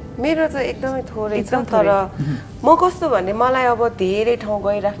सहानाका मेरो त एकदमै थोरै छ तर म कस्तो भने मलाई अब धेरै ठाउँ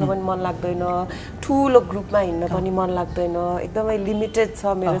गइराख्न पनि मन लाग्दैन ठुलो ग्रुपमा हिँड्न पनि मन लाग्दैन एकदमै लिमिटेड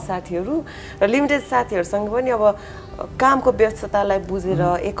छ मेरो साथीहरू र लिमिटेड साथीहरूसँग पनि अब कामको व्यस्ततालाई बुझेर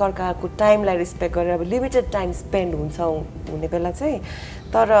एकअर्काको टाइमलाई रेस्पेक्ट गरेर अब लिमिटेड टाइम स्पेन्ड हुन्छ हुने बेला चाहिँ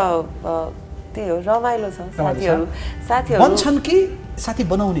तर त्यही हो रमाइलो छ साथीहरू बन्छन् कि साथी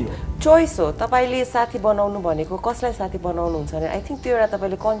बनाउने हो चोइस हो तपाईले साथी बनाउनु भनेको कसलाई साथी बनाउनुहुन्छ भने आई थिंक त्यो एउटा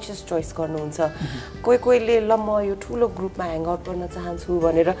तपाईले कन्सियस चोइस गर्नुहुन्छ कोहीले ल म यो ठुलो ग्रुपमा ह्याङ आउट गर्न चाहन्छु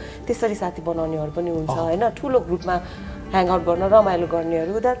भनेर त्यसरी साथी बनाउनेहरू पनि हुन्छ हैन ठुलो ग्रुपमा ह्याङ आउट गर्न रमाइलो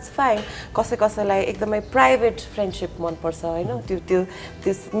गर्नेहरू द्याट्स फाइन कसैलाई एकदमै प्राइभेट फ्रेन्डशिप मन पर्छ हैन त्यो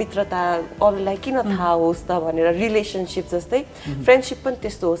मित्रता अरूलाई किन थाहा होस् त भनेर रिलेशनशिप जस्तै फ्रेन्डशिप पनि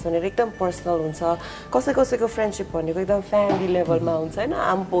त्यस्तो होस् भनेर एकदम पर्सनल हुन्छ कसैको फ्रेन्डशिप भनेको एकदम फ्यामिली लेभलमा हुन्छ हैन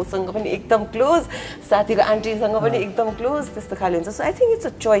आम्पोसँग पनि एकदम क्लोज साथीको आन्टीसँग पनि एकदम क्लोज त्यस्तो खाली हुन्छ so I think it's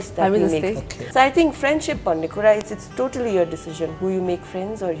a choice that you make so I think friendship भन्ने कुरा it's totally your decision who you make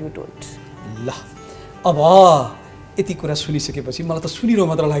friends or you don't ल अब यति कुरा सुनिसकेपछि मलाई त सुनिरो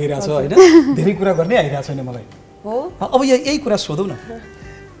मात्र लागिरहेछ हैन धेरै कुरा गर्ने आइरहेछ नि मलाई हो अब यही कुरा सोधौ न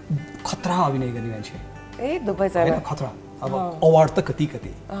खतरा अभिनय गर्ने मान्छे दुबै जना खतरा अब अवार्ड त कति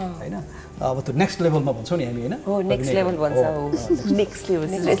हैन अब त नेक्स्ट लेभलमा भन्छौ नि हामी हैन हो नेक्स्ट लेभल भन्छ हो नेक्स्ट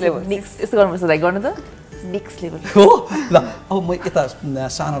लेभल यस्तो गर्नुपर्छ दाइ गर्न त नेक्स्ट लेभल हो ल अब म यता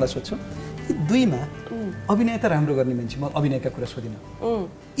सानालाई सोध्छु यी दुईमा अभिनय त राम्रो गर्ने मान्छे म अभिनयका कुरा सोधिन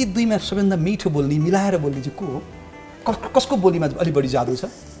यी दुईमा सबैभन्दा मिठो बोल्ने मिलाएर बोल्ने चाहिँ को हो कसको बोलीमा अलि बढी जादु छ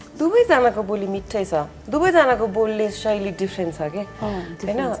दुबै जनाको बोली मिठै छ दुबै जनाको बोलले शैली डिफरेन्ट छ के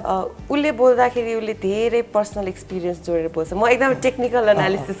हैन उले बोल्दाखेरि उले धेरै पर्सनल एक्सपिरियन्स जोडेर बोल्छ म एकदम टेक्निकल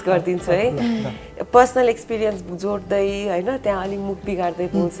एनालिसिस गर्दिन्छु है पर्सनल एक्सपिरियन्स जोड्दै हैन त्यहाँ अलि मुख बिगार्दै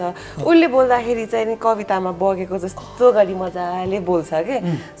बोल्छ उले बोल्दाखेरि चाहिँ नि कवितामा बगेको जस्तो गरी मजाले बोल्छ के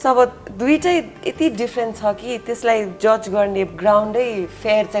सब दुईटै यति डिफरेन्ट छ कि त्यसलाई जज गर्ने ग्राउन्डै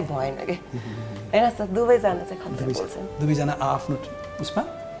फेयर चाहिँ भएन के हैन दुबै जना चाहिँ खतरा बोल्छन् दुबै जना आफ्नो उसमा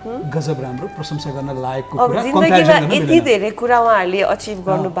गजब राम्रो प्रशंसा गर्न लायकको कुरा जिन्दगीमा यति धेरै कुरा उहाँहरूले अचिभ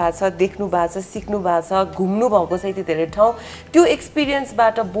गर्नु भएको छ देख्नु भएको छ सिक्नु भएको छ घुम्नु भएको छ यति धेरै ठाउँ त्यो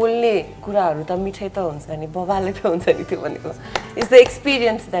एक्सपिरियन्सबाट बोल्ने कुराहरू त मिठै त हुन्छ नि बबाले त हुन्छ नि त्यो भनेको it's the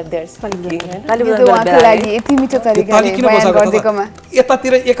experience that they are speaking हैन उहाँको लागि यति मिठो तरिकाले बयान गर्दिएकोमा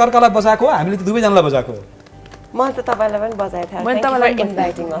यतातिर एक अर्कालाई बजाएको हो हामीले त दुबै जनालाई बजाएको हो म त तपाईलाई पनि बजाए थिए मैले तपाईलाई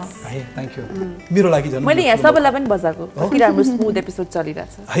इन्भाइटिङ अस है थ्यांक यू मेरो लागि जन मैले यहाँ सबैलाई पनि बजाएको कति राम्रो स्मुथ एपिसोड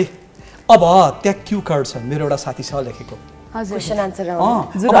चलिरहेछ है अब त्यहाँ क्यू कार्ड छ मेरो एउटा साथी छ लेखेको हजुर क्वेशन आन्सर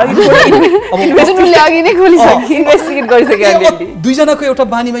जुनले अघि नै खोलिसक्यो इन्भेस्टिगेट गरिसक्यो अलरेडी दुई जनाको एउटा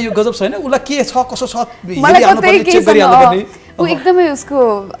बानीमा यो गजब छैन उला के छ कसो छ मलाई कतै के छ ऊ एकदमै उसको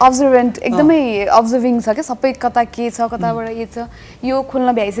अब्जर्भेन्ट एकदमै अब्जर्भिङ छ के सबै कता के छ कताबाट के छ यो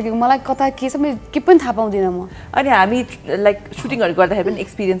खोल्न भ्याइसकेको मलाई कता के छ म के पनि थाहा पाउँदिन म अनि हामी लाइक सुटिङहरु गर्दाखेरि पनि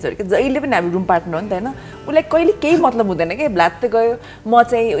एक्सपिरियन्सहरु के जहिले पनि हामी रुम पार्टनर हो नि त हैन उलाई कहिले केही मतलब हुँदैन के ब्लात्ते गयो म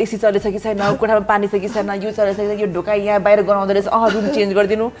चाहिँ एसी चलेछ कि छैन कोठामा पानी छ कि छैन यो चलेछ कि यो ढोका यहाँ बाहिर गराउँदै रहेछ रुम चेन्ज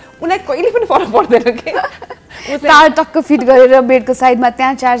गरिदिनु उलाई कहिले पनि फरक पर्दैन के तार टक्क फिट गरेर बेडको साइडमा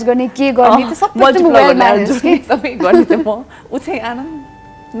त्यहाँ चार्ज गर्ने के गर्ने त्यो सबै मोबाइल म्यानेज के सबै गर्ने त म उ चाहिँ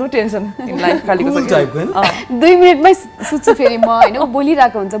आनन्द नो टेन्सन इन लाइफ खाली को टाइपको 2 मिनेटमै सुत्छु फेरि म हैन उ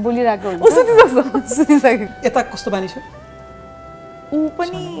बोलिराको हुन्छ सुतिसक्यो यता कस्तो बानी छ उ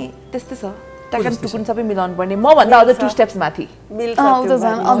पनि त्यस्तै छ टाकन टुकुन सबै मिलाउनु पर्ने म भन्दा अझ 2 स्टेप्स माथि मिल्छ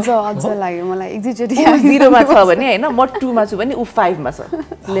त्यो अझ लाग्यो मलाई एकचोटी 0 मा छ भने हैन म 2 मा छु भने उ 5 मा छ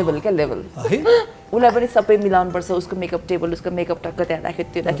लेभल के लेभल उलाई पनि सबै मिलाउनु पर्छ उसको मेकअप टेबल उसको मेकअप टक्क त्यहाँ राख्यो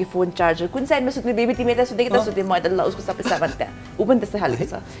त्यो राखी फोन चार्जर कुन साइडमा सुत्ने बेबी तिमी यता सुते कि त सुते म त ल उसको सबै सामान त्यहाँ उ पनि त्यस्तै खालको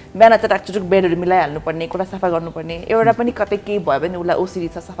छ बिहान त टाकटुक बेडहरु मिलाइहाल्नु पर्ने कोठा सफा गर्नु पर्ने एउटा पनि कतै केही भयो भने उलाई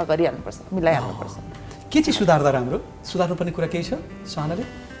ओसिडी छ सफा गरिहाल्नु पर्छ मिलाइहाल्नु पर्छ के चाहिँ सुधार्दा राम्रो सुधार्नु पर्ने कुरा केही छ सानाले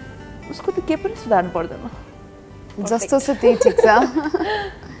उसको त के पनि सुधार्नु पर्दैन जस्तो छ त्यही ठीक छ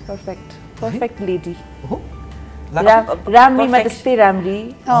पर्फेक्ट लेडी हो राम्रीमा त्यस्तै राम्री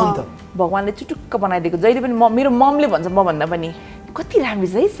भगवानले चुटुक्क बनाइदिएको जहिले पनि मेरो ममले भन्छ म भन्दा पनि कति राम्रो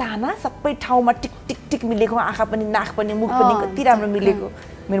छ है साना सबै ठाउँमा टिक टिक टिक मिलेको आँखा पनि नाक पनि मुख पनि कति राम्रो मिलेको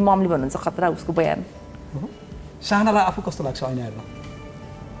मेरो ममले भन्नुहुन्छ खतरा उसको बयान सानालाई आफू कस्तो लाग्छ ऐना हेर्दा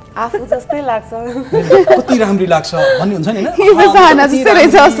आफू जस्तै लाग्छ कति राम्रो लाग्छ भन्ने हुन्छ नि हैन यो साना जस्तै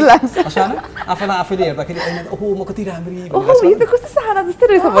रहेछ जस्तो लाग्छ साना आफूलाई आफैले हेर्दाखेरि ऐना ओहो म कति राम्री ओहो यो त कस्तो साना जस्तै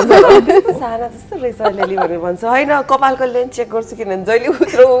रहेछ भन्छ कस्तो साना जस्तो रहेछ अलिअलि भनेर भन्छ हैन कपालको लेन्थ चेक गर्छु किनभने जहिले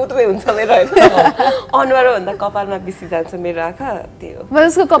उत्रै हुन्छ मेरो हैन अनुहार भन्दा कपालमा बिसी जान्छ मेरो आँखा त्यो म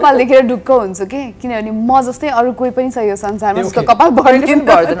उसको कपाल देखेर ढुक्क हुन्छु के किनभने म जस्तै अरु कोही पनि छ यो संसारमा उसको कपाल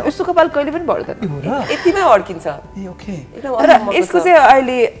बढ्दैन उसको कपाल कहिले पनि बढ्दैन यतिमै अड्किन्छ ए ओके तर यसको चाहिँ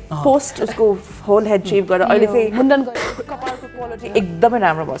अहिले पोस्ट उसको होल हेड शेभ गरेर अहिले चाहिँ मुण्डन गरेर कपालको क्वालिटी एकदमै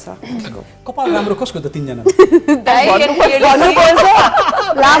राम्रो भएछ कपाल राम्रो कसको त तीनजना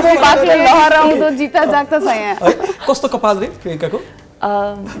लामो बाक्लो लहराउँदो जिता जाग्दा छ यहाँ कस्तो कपाल रे प्रियङ्काको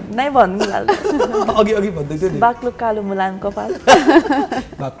नै भन्नु लाग्छ अघि अघि भन्दै थियो नि बाक्लो कालो मुलायम कपाल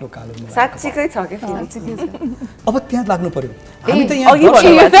बाक्लो कालो मुलायम साच्चीकै छ के फेरि अब त्यहाँ लाग्नु पर्यो हामी त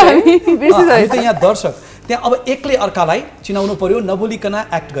यहाँ दर्शक त्यहाँ अब एकले अर्कालाई चिनाउनु पर्यो नबोलिकन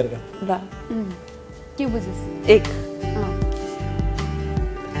एक्ट गरेर ल के बुझिस एक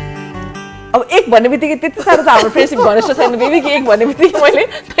अब एक भन्ने बित्तिकै त्यति साह्रो त हाम्रो फ्रेन्डसिप घनिष्ठ छैन बेबी कि एक भन्ने बित्तिकै मैले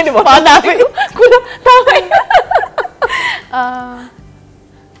तैँले भन्दा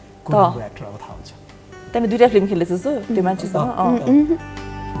कुरा एक्टर अब थाहा हुन्छ तिमी दुईटा फिल्म खेलेछस् त्यो मान्छेसँग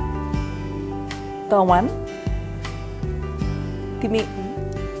त वान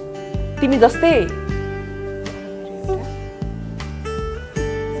तिमी जस्तै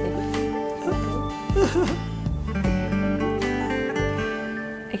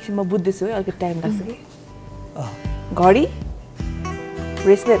एकछिन म बुझ्दैछु है अलिकति टाइम लाग्छ कि घडी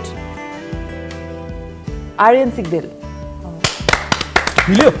ब्रेसलेट आर्यन सिग्देल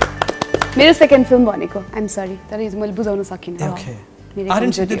मिल्यो मेरो सेकेन्ड फिल्म भनेको आइ एम सरी तर मैले बुझाउन सकिनँ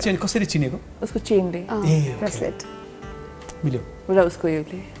आर्यन सिग्देल चाहिँ कसरी चिनेको उसको चेनले ब्रेसलेट मिल्यो र उसको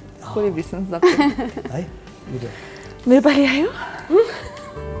योले कोही बिर्सन सक्छ है मिल्यो मेरो पालि आयो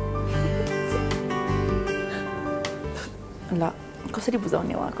ल कसरी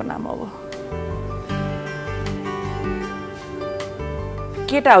बुझाउने उहाँको नाम अब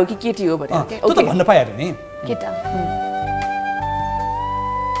केटा हो कि केटी हो भने त्यो त भन्न पाइहाल्यो नि केटा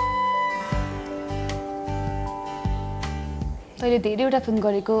तैँले धेरैवटा फिल्म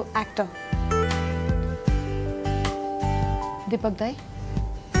गरेको एक्टर दीपक दाई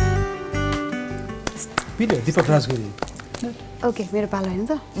दीपक राजगुरी ओके मेरो पालो होइन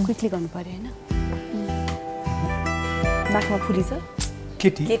त क्विकली गर्नु पर्यो होइन नाकमा फुली छ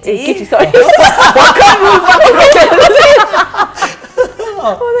केटी केटी सरी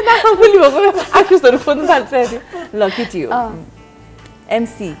नाकमा फुली भएको एक्ट्रेसहरू खोज्नु थाल्छ ल केटी हो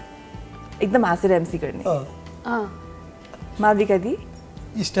एमसी एकदम हाँसेर एमसी गर्ने मावलिका दी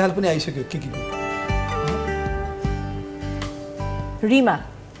स्टाइल पनि आइसक्यो के रिमा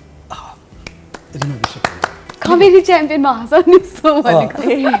कमेडी च्याम्पियनमा हँसाउने सो भनेको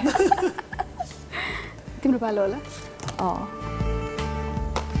तिम्रो पालो होला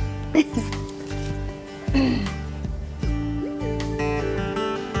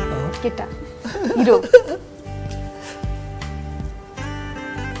केटा हिरो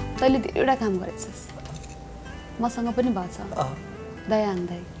तैँले धेरैवटा काम गरेछस् मसँग पनि भएको छ दयाङ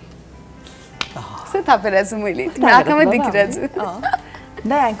दाई कस्तो थापेर छु मैले तिम्रो आँखामा देखिरहेको छु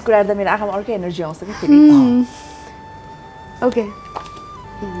दयाङको कुरा गर्दा मेरो आँखामा अर्कै एनर्जी आउँछ कि फेरि ओके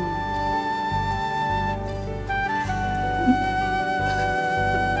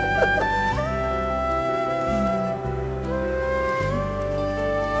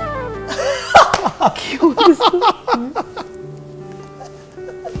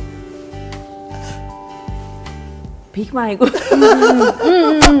भिख मागेको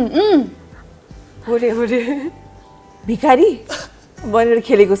भिखारी बनेर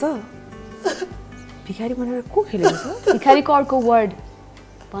खेलेको छ भिखारी बनेर को खेलेको छ भिखारीको अर्को वर्ड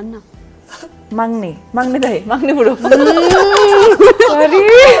भन्न माग्ने दाइ माग्ने बुढो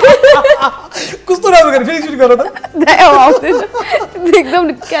कस्तो राम्रो गरे फेरि सुरु गर त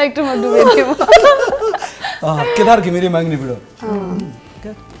एकदम क्यारेक्टरमा डुबेको थिएँ म केदार घिमिरे माग्ने बुढो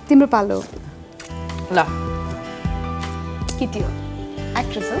तिम्रो पालो ल केटी हो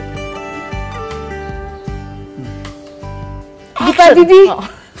एक्ट्रेस हो दीपा दिदी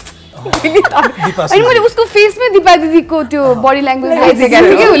अनि मैले उसको फेसमै दीपा दिदीको त्यो बडी ल्याङ्ग्वेज देखेको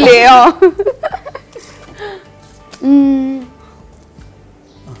थिएँ कि उसले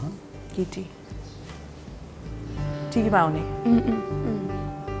केटी टिभीमा आउने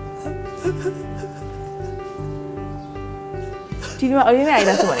टिभीमा अहिले नै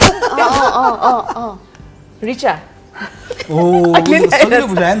आइरहेको भने रिचा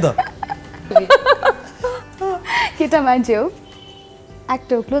बुझायो नि त केटा मान्छे हो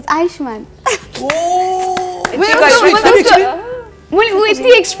एक्टर क्लोज आयुष्मान मैले ऊ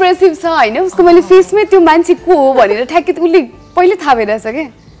यति एक्सप्रेसिभ छ होइन उसको मैले फेसमै त्यो मान्छे को हो भनेर ठ्याक्कै उसले पहिले थाहा भइरहेछ क्या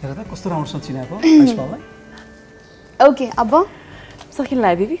कस्तो राम्रोसँग चिनाएको आयुष्मानलाई ओके अब सकिन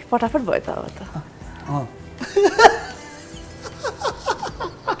लाग्यो दिदी फटाफट भयो त अब त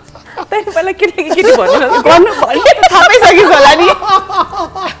पहिला केटी भन्नु थाहा पाइसकेको होला नि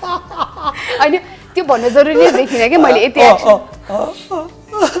होइन त्यो भन्नु जरुरी नै देखिनँ क्या मैले यति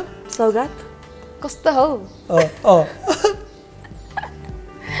सौगात कस्तो हौ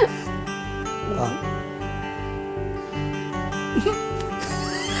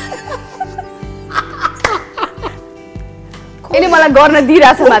यसले मलाई गर्न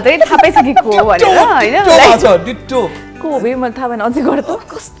दिइरहेछ मात्रै थाहा पाइसकेको हो भनेर होइन डिट्टो को हो बे मलाई थाहा भएन अझै गर त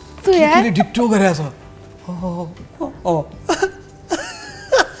कस्तो यार डिट्टो गरेछ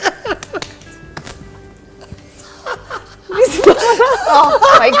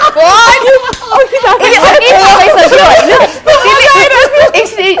my god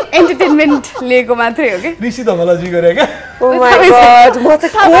actually entertainment लिएको मात्रै हो के ऋषि धमलाजी गरे क्या oh my god म त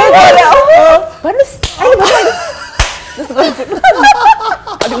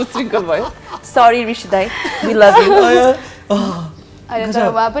को भयो सरी ऋषि दाइ वी लभ यु अहिले तर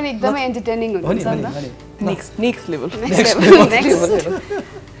उहाँ पनि एकदमै एन्टरटेनिङ हुनुहुन्छ नि नेक्स्ट लेभल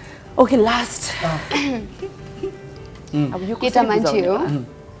ओके लास्ट अब यो केटा मान्छे हो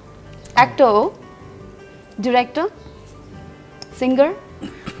एक्टर हो डाइरेक्टर सिंगर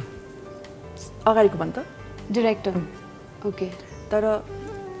अगाडिको भन् त डाइरेक्टर ओके तर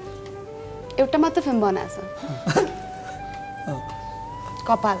एउटा मात्र फिल्म बनाएको छ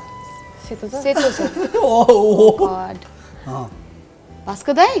कपाल सेतो छ ओह गॉड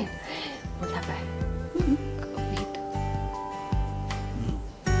भास्को दाइ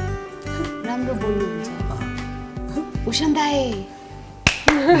राम्रो बोल्नुहुन्छ भूषण दाइ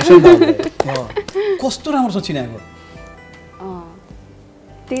कस्तो राम्रो छ चिनाएको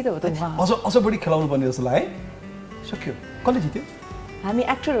त्यही त हो त अझ बढी खेलाउनु पर्ने जस्तो लाग्यो सक्यो कसले जित्यो हामी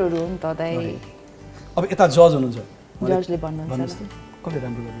एक्टरहरू हो नि त दाइ अब यता जज हुनुहुन्छ जजले भन्नुहुन्छ कसले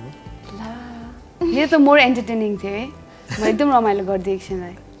राम्रो गर्नुभयो यो त मोर एन्टरटेनिङ थियो है म एकदम रमाइलो गर्दै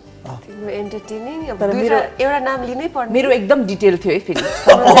एकछिनलाई तिम्रो एन्टरटेनिङ अब मेरो एउटा नाम लिनै पर्ने मेरो एकदम डिटेल थियो है फेरि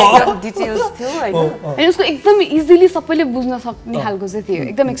एकदम डिटेल्स थियो हैन अनि उसको एकदम इजिली सबैले बुझ्न सक्ने खालको चाहिँ थियो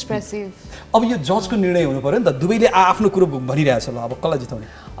एकदम एक्सप्रेसिभ अब यो जजको निर्णय हुनु पर्यो नि त दुवैले आफ्नो कुरो भनिरहेछ ल अब कसलाई जिताउने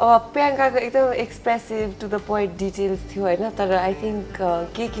प्रियङ्काको एकदम expressive to the point details थियो हैन तर आई थिंक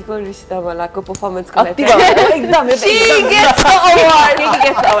केकीको रिश्ता वालाको पर्फर्मेन्सको लागि एकदम she gets the award Keki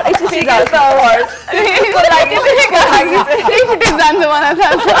gets the award she gets the award त्यसको लागि जान्छ मलाई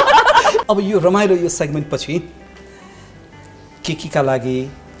थाहा छ अब यो रमाइलो यो सेगमेन्ट पछि केकीका लागि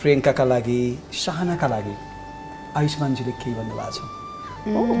प्रियङ्काका लागि सहानाका लागि आयुष्मानजीले के भन्नु भएको छ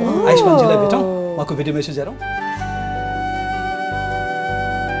आयुष्मानजीलाई भेटौँ उहाँको भिडियो मेसेज हेरौँ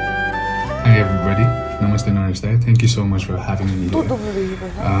Hi everybody, Namaste Naresh. Thank you so much for having me here.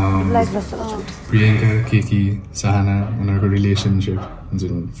 Priyanka, Keki, Sahana, उनीहरूको relationship,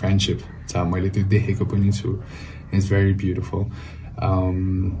 जुन friendship छ मैले त्यो देखेको पनि छु. It's very beautiful.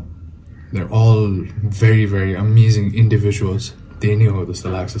 They're all very very amazing individuals. त्यही नै हो जस्तो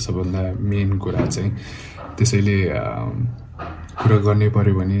लाग्छ सबभन्दा मेन कुरा चाहिँ. त्यसैले कुरा गर्नै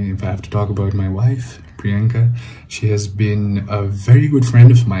पर्यो भने if I have to talk about my wife, Priyanka, she has been a very good friend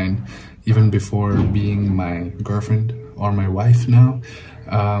of mine. Even before being my girlfriend or my wife now.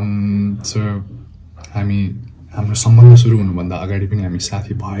 So हाम्रो सम्बन्ध सुरु हुनुभन्दा अगाडि पनि हामी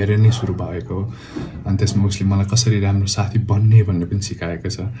साथी भएर नै सुरु भएको हो अनि त्यसमा उसले मलाई कसरी राम्रो साथी बन्ने भन्ने पनि सिकाएको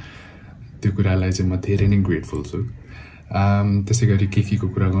छ त्यो कुरालाई चाहिँ म धेरै नै ग्रेटफुल छु त्यसै गरी केकीको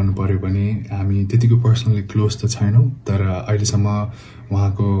कुरा गर्नु पर्यो भने हामी त्यतिको पर्सनली क्लोज त छैनौँ तर अहिलेसम्म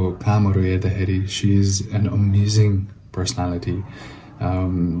उहाँको कामहरू हेर्दाखेरि she is an amazing personality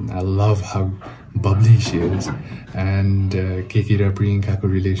I love how bubbly she is and Keki र Priyankaको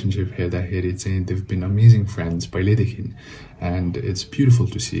relationship हेर्दाखेरि चाहिँ they've been amazing friends पहिल्यैदेखि and it's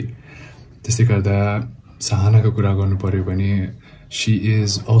beautiful to see. त्यसै गर्दा सहानाको कुरा गर्नु पर्यो भने she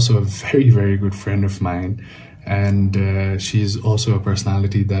is also a very very good friend of mine and she is also a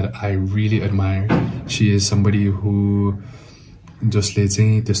personality that I really admire. She is somebody who जसले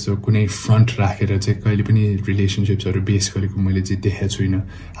चाहिँ त्यस्तो कुनै फ्रन्ट राखेर चाहिँ कहिले पनि रिलेसनसिप्सहरू बेस गरेको मैले चाहिँ देखेको छुइनँ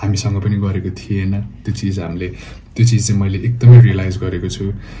हामीसँग पनि गरेको थिएन त्यो चिज हामीले त्यो चिज चाहिँ मैले एकदमै रियलाइज गरेको छु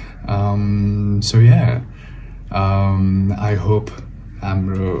सो या आई होप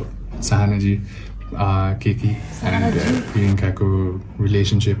हाम्रो सहानाजी केकी एन्ड प्रियङ्काको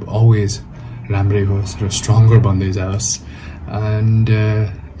रिलेसनसिप अलवेज राम्रै होस् र स्ट्रङ्गर बन्दै जाओस् and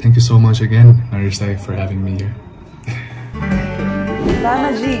thank you so much again Naresh दाइ फर ह्याभिङ मी हियर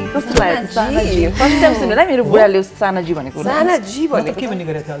सानाजी कस्तो लाग्यो सानाजी फर्स्ट टाइम सुनेर मेरो बुढाले सानाजी भनेको सानाजी भनेको के भन्ने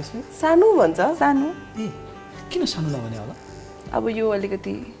गरेको थियो उसले सानो भन्छ सानो ए किन सानो नभने होला अब यो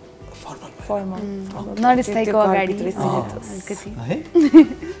अलिकति फर्मल नरेश दाइको अगाडि अलिकति है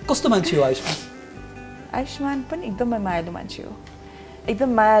कस्तो मान्छे हो आयुष्मान आयुष्मान पनि एकदमै मायालु मान्छे हो एकदम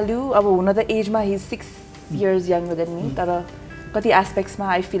मायालु अब हुन त एजमा he is 6 years younger than me तर कति एस्पेक्ट्समा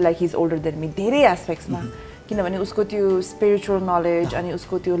I feel like he is older than me धेरै एस्पेक्ट्समा किनभने उसको त्यो स्पिरिचुअल नलेज अनि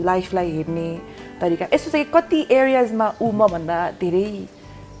उसको त्यो लाइफलाई हेर्ने तरिका यस्तो चाहिँ कति एरियाजमा ऊ म भन्दा धेरै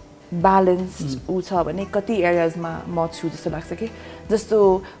ब्यालेन्स्ड ऊ छ भने कति एरियाजमा म छु जस्तो लाग्छ कि जस्तो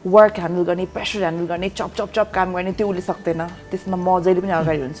वर्क ह्यान्डल गर्ने प्रेसर ह्यान्डल गर्ने चप चप चप काम गर्ने त्यो उसले सक्दैन त्यसमा म जहिले पनि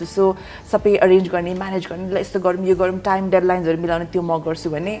अगाडि हुन्छु सो सबै अरेन्ज गर्ने म्यानेज गर्ने ल यस्तो गरौँ यो गरौँ टाइम डेडलाइन्सहरू मिलाउने त्यो म गर्छु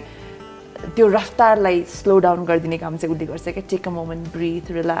भने त्यो रफ्तारलाई स्लो डाउन गरिदिने काम चाहिँ उसले गर्छ क्या take a moment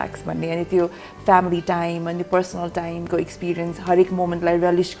breath relax भन्ने अनि त्यो फ्यामिली टाइम अनि पर्सनल टाइमको एक्सपिरियन्स हरेक मोमेन्टलाई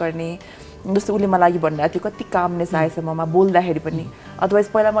रियलिस गर्ने जस्तो उसले मलाई भनिरहेको थियो कति कामनेस आएछ ममा बोल्दाखेरि पनि अदरवाइज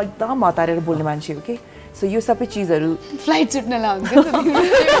पहिला म एकदम हतारेर बोल्ने मान्छे हो कि सो यो सबै चिजहरू फ्लाइट छुट्न लाग्यो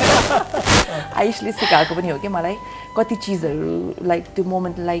आयुषले सिकाएको पनि हो कि मलाई कति चिजहरू लाइक त्यो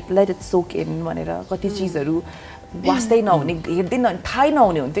मोमेन्ट लाइक लेट इट सोक इन भनेर कति चिजहरू वास्तै नहुने हेर्दै थाहै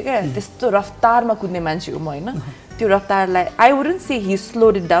नहुने हुन्थ्यो क्या त्यस्तो रफ्तारमा कुद्ने मान्छे हो म होइन त्यो रफ्तारलाई I wouldn't say Hee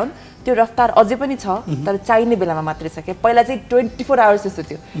slowed it down त्यो रफ्तार अझै पनि छ तर चाहिने बेलामा मात्रै छ क्या पहिला चाहिँ 24 आवर्स जस्तो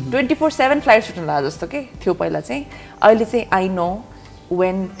थियो 24/7 फ्लाइट छुट्न लाग्यो जस्तो के थियो पहिला चाहिँ अहिले चाहिँ आई नो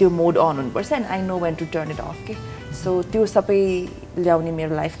वेन त्यो मोड अन हुनुपर्छ and I know went to turn it off के सो त्यो सबै ल्याउने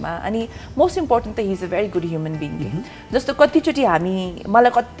मेरो लाइफमा अनि मोस्ट इम्पोर्टेन्ट त he is a very good human being के जस्तो कतिचोटि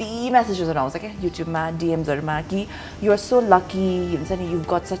मलाई कति म्यासेजेसहरू आउँछ क्या युट्युबमा डिएम्सहरूमा कि युआर सो लकी हुन्छ नि you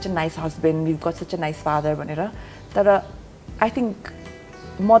got such a nice husband you got such a nice father भनेर तर आई थिङ्क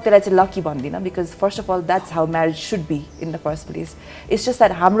म त्यसलाई चाहिँ लकी भन्दिनँ because first of all that's how marriage should be in the first place it's just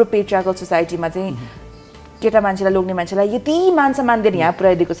that हाम्रो patriarchal सोसाइटीमा चाहिँ केटा मान्छेलाई लोग्ने मान्छेलाई यति मान सम्मान दिएर यहाँ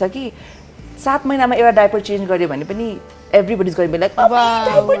पुऱ्याइदिएको छ कि 7 महिनामा एउटा डाइपर चेन्ज गर्यो भने पनि everybody's going to be like,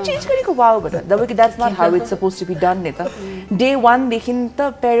 diaper change गरेको वाउ भनेर जब कि that's not how it's suppose to be done नि त डे 1 देखि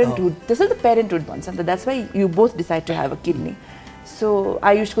त पेरेन्टहुड त्यसैले त पेरेन्टहुड भन्छ नि त that's why you both decide to have a kid नि सो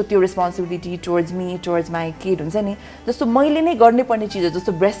आयुषको त्यो responsibility towards me towards my kid हुन्छ नि जस्तो मैले नै गर्नै पर्ने चिजहरू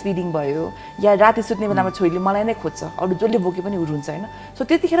जस्तो ब्रेस्ट फिडिङ भयो या राति सुत्ने बेलामा छोरीले मलाई नै खोज्छ अरू जसले बोके पनि उरुन्छ होइन सो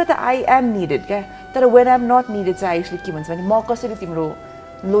त्यतिखेर त आई एम निडेड क्या तर when I am not needed चाहिँ आयुषले के भन्छ भने म कसरी तिम्रो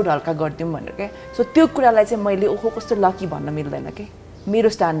लोड हल्का गरिदिउँ भनेर क्या सो त्यो कुरालाई चाहिँ मैले ओहो कस्तो लकी भन्न मिल्दैन कि मेरो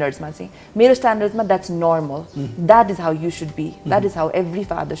स्ट्यान्डर्ड्समा that's normal that is how you should be that is how every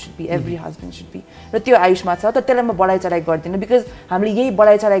father should be every husband should be र त्यो आयुषमा छ तर त्यसलाई म बढाइ चढाइ गर्दिनँ बिकज हामीले यही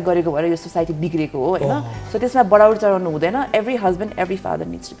बढाइ चढाइ गरेको भएर यो सोसाइटी बिग्रेको हो होइन सो त्यसमा बढाउट चढाउनु हुँदैन every husband every father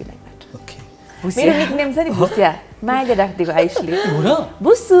needs to be like that मेरो निकनेम छ नि भुसिया मायाले राखिदिएको आयुषले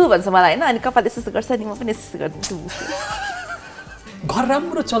बुस्सु भन्छ मलाई होइन अनि कपाल यस्तो गर्छ नि म पनि यस्तो गरिदिन्छु घर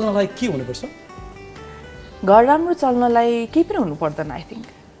राम्रो चल्नलाई के हुनुपर्छ घर राम्रो चल्नलाई केही पनि हुनु पर्दैन आई थिङ्क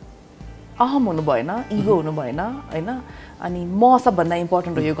अहम हुनु भएन इगो हुनु भएन होइन अनि म सबभन्दा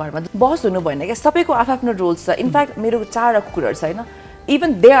इम्पोर्टेन्ट हो यो घरमा बस हुनु भएन क्या सबैको आफ्नो रोल्स छ इनफ्याक्ट मेरो 4 कुकुरहरू छ होइन even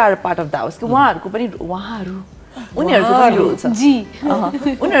they are part of the house कि उनीहरूको पनि रोल छ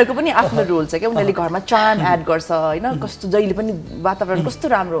उनीहरूको पनि आफ्नो रोल छ क्या उनीहरूले घरमा चार्म एड गर्छ होइन कस्तो जहिले पनि वातावरण कस्तो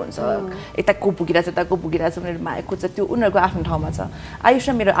राम्रो हुन्छ यता को पुगिरहेछ यता को पुगिरहेछ उनीहरू माया खोज्छ त्यो उनीहरूको आफ्नो ठाउँमा छ आयुष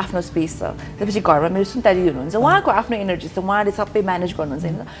र मेरो आफ्नो स्पेस छ त्यसपछि घरमा मेरो सुन्तारी हुनुहुन्छ उहाँको आफ्नो एनर्जी छ उहाँले सबै म्यानेज गर्नुहुन्छ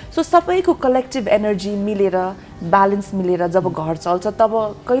होइन सो सबैको कलेक्टिभ एनर्जी मिलेर ब्यालेन्स मिलेर जब घर चल्छ तब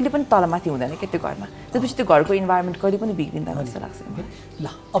कहिले पनि तलमाथि हुँदैन क्या त्यो घरमा त्यसपछि त्यो घरको इन्भाइरोमेन्ट कहिले पनि बिग्रिँदैन जस्तो लाग्छ ल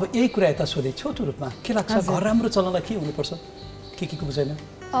अब यही कुरा यता सोधेँ छोटो रूपमा के लाग्छ घर राम्रो चल्नलाई के हुनुपर्छ के बुझाइन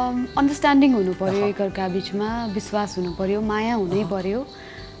अन्डरस्ट्यान्डिङ हुनु पर्यो एकअर्का बिचमा विश्वास हुनु पर्यो माया हुनै पर्यो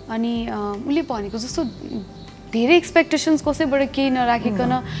अनि उसले भनेको जस्तो धेरै एक्सपेक्टेसन्स कसैबाट केही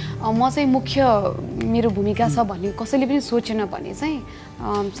नराखिकन म चाहिँ मुख्य मेरो भूमिका छ भन्ने कसैले पनि सोचेन भने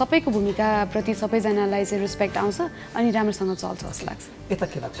चाहिँ सबैको भूमिकाप्रति सबैजनालाई चाहिँ रेस्पेक्ट आउँछ अनि राम्रोसँग चल्छ जस्तो लाग्छ यता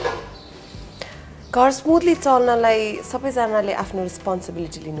के लाग्छ घर स्मुथली चल्नलाई सबैजनाले आफ्नो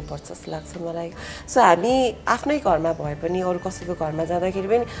रेस्पोन्सिबिलिटी लिनुपर्छ जस्तो लाग्छ मलाई सो हामी आफ्नै घरमा भए पनि अरू कसैको घरमा जाँदाखेरि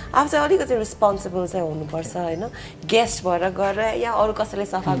पनि आफू चाहिँ अलिकति रेस्पोन्सिबल चाहिँ हुनुपर्छ होइन गेस्ट भएर गएर या अरू कसैले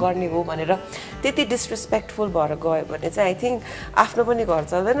सफा गर्ने हो भनेर त्यति डिसरेस्पेक्टफुल भएर गयो भने चाहिँ आई थिङ्क आफ्नो पनि घर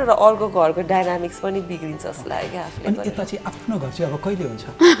चल्दैन र अर्को घरको डाइनामिक्स पनि बिग्रिन्छ जस्तो लाग्यो क्या आफूले यता चाहिँ आफ्नो घर चाहिँ अब कहिले हुन्छ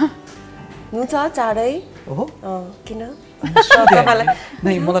हुन्छ चाँडै ओहो किन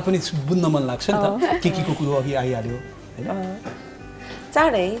नै मलाई पनि बुझ्न मन लाग्छ नि त के कुरो अघि आइहाल्यो हैन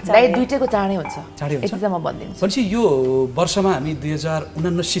चाँडै दुईटैको चाँडै हुन्छ यति चाहिँ म भन्दिन्छु भनेपछि यो वर्षमा हामी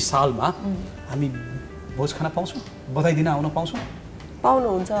 2079 सालमा हामी भोज खान पाउँछौँ बधाई दिन आउन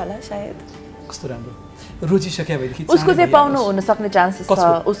पाउनुहुन्छ होला सायद कस्तो राम्रो रोजिसक्या भएदेखि उसको चाहिँ पाउनु हुन सक्ने चान्सेस छ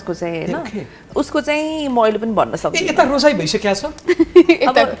उसको चाहिँ हैन उसको चाहिँ म अहिले पनि भन्न सक्दिनँ यता रोजाइ भइसक्या छ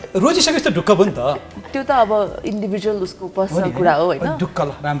यता रोजिसकेपछि त ढुक्क भयो नि त त्यो त अब इन्डिभिजुअल उसको पर्सनल कुरा हो हैन ढुक्क ल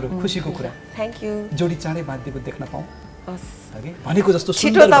राम्रो खुसीको कुरा थ्यांक यू जोडी चाँडै बाध्य देख्न पाऊँ हगे भनेको जस्तो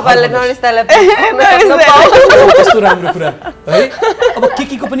छिटो तपाईले नरेशलाई कस्तो राम्रो कुरा है अब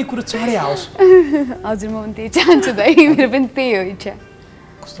केकीको पनि कुरा चाँडै आओस् हजुर म पनि त्यही चाहन्छु दाइ मेरो पनि त्यही हो इच्छा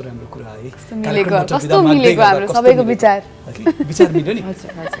कस्तो राम्रो कुरा है कस्तो मिलेको हाम्रो सबैको विचार मिल्यो नि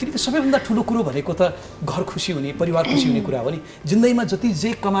किनकि सबैभन्दा ठुलो कुरो भनेको त घर खुसी हुने परिवार खुसी हुने कुरा हो नि जिन्दगीमा जति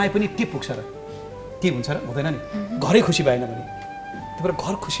जे कमाए पनि के पुग्छ र के हुन्छ र हुँदैन नि घरै खुसी भएन भने तिम्रो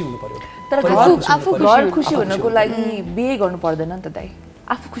घर खुसी हुनु पर्यो तर आफू घर खुसी हुनको लागि बिहे गर्नु पर्दैन नि त दाइ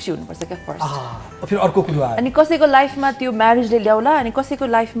आफू खुसी हुनुपर्छ क्या फर्स्ट फेरि अर्को कुरा आयो अनि कसैको लाइफमा त्यो म्यारेजले ल्याउला अनि कसैको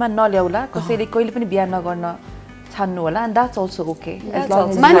लाइफमा नल्याउला कसैले कहिले पनि बिहे नगर्न छान्नु होला and that's also okay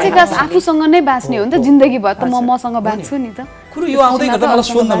मान्छेका आफूसँग नै बाँच्ने हो नि त जिन्दगीभर त मसँग बाँच्छु नि त कुरो यो आउँदै गर्दा मलाई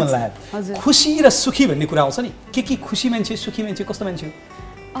सोध्न मन लाग्यो खुसी र सुखी भन्ने कुरा आउँछ नि के खुसी मान्छे सुखी मान्छे कस्तो मान्छे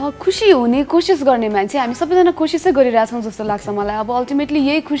खुसी हुने कोसिस गर्ने मान्छे हामी सबैजना कोसिसै गरिरहेछौँ जस्तो लाग्छ मलाई अब अल्टिमेटली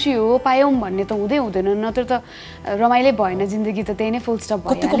यही खुसी हो पायौँ भन्ने त हुँदैन नत्र त रमाइलै भएन जिन्दगी त त्यही नै फुल स्टप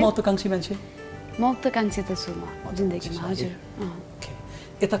भयो कतिको महत्त्वकांक्षी मान्छे महत्त्वकांक्षी त छु म जिन्दगीमा हजुर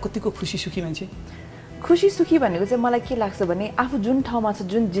यता कतिको खुसी सुखी मान्छे खुसी सुखी भनेको चाहिँ मलाई के लाग्छ भने आफू जुन ठाउँमा छ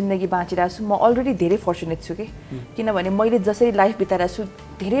जुन जिन्दगी बाँचिरहेको छु म अलरेडी धेरै फर्चुनेट छु कि किनभने मैले जसरी लाइफ बिताइरहेको छु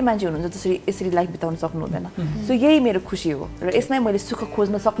धेरै मान्छे हुनुहुन्छ जसरी यसरी लाइफ बिताउन सक्नु हुँदैन सो यही मेरो खुसी हो र यसमै मैले सुख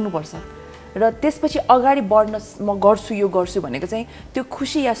खोज्न सक्नुपर्छ र त्यसपछि अगाडि बढ्न म गर्छु यो गर्छु भनेको चाहिँ त्यो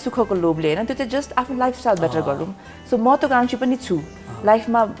खुसी या सुखको लोभले हैन त्यो चाहिँ जस्ट आफ्नो लाइफस्टाइल बेटर गरौँ सो महत्त्वकांक्षी पनि छु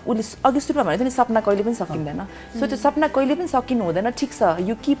लाइफमा उसले अघि सुरुमा भनेको नि सपना कहिले पनि सकिँदैन सो त्यो सपना कहिले पनि सकिनु हुँदैन ठिक छ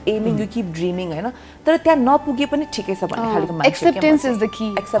you keep aiming you keep dreaming हैन तर त्यहाँ नपुगे पनि ठिकै छ भन्ने खालको मान्छे acceptance is the key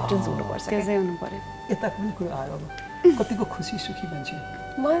acceptance हुनुपर्छ त्यसै हुनु पर्यो यता कुनै कुरा आयो अब कतिको खुसी सुखी मान्छे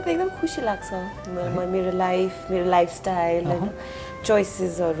मलाई त एकदम खुसी लाग्छ मेरो लाइफस्टाइल हैन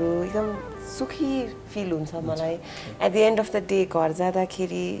चोइसेसहरु एकदम सुखी फिल हुन्छ मलाई at the and of the day घर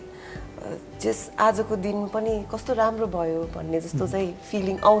जाँदाखेरि जस आजको दिन पनि कस्तो राम्रो भयो भन्ने जस्तो चाहिँ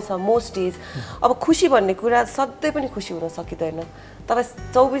फिलिङ आउँछ मोस्ट डेज अब खुसी भन्ने कुरा सधैँ पनि खुसी हुन सकिँदैन तपाईँ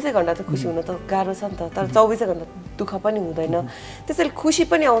 24 घण्टा त खुसी हुन त गाह्रो छ नि त तर 24 घण्टा दुःख पनि हुँदैन त्यसैले खुसी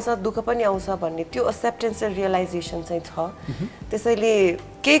पनि आउँछ दुःख पनि आउँछ भन्ने त्यो एक्सेप्टेन्स र रियलाइजेसन चाहिँ छ त्यसैले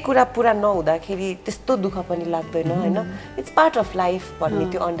केही कुरा पुरा नहुँदाखेरि त्यस्तो दुःख पनि लाग्दैन हैन इट्स पार्ट अफ लाइफ भन्ने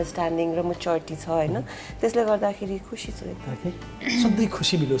त्यो अन्डरस्ट्यान्डिङ र म्याच्योरिटी छ हैन त्यसले गर्दाखेरि खुसी छु सधैँ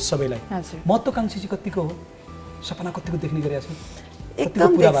खुसी मिलोस् सबैलाई महत्त्वकांक्षी चाहिँ कतिको हो सपना कतिको देख्ने गरिरहेछ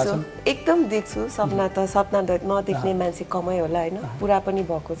एकदम देख्छु सपना त सपना नदेख्ने मान्छे कमै होला हैन पुरा पनि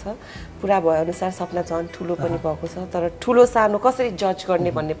भएको छ पुरा भए अनुसार सपना झन् ठुलो पनि भएको छ तर ठुलो सानो कसरी जज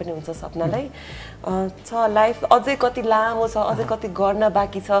गर्ने भन्ने पनि हुन्छ सपनालाई छ लाइफ अझै कति लामो छ अझै कति गर्न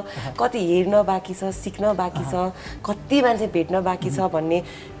बाँकी छ कति हेर्न बाँकी छ सिक्न बाँकी छ कति मान्छे भेट्न बाँकी छ भन्ने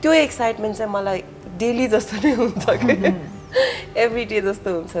त्यो एक्साइटमेन्ट चाहिँ मलाई डेली जस्तो नै हुन्छ के एभ्री डे जस्तो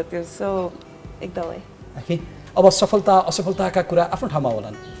हुन्छ त्यो सो एकदमै अब सफलता असफलताका कुरा आफ्नो ठाउँमा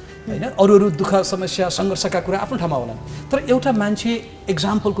होलान् हैन अरू दुःख समस्या संघर्षका कुरा आफ्नो ठाउँमा होलान् तर एउटा मान्छे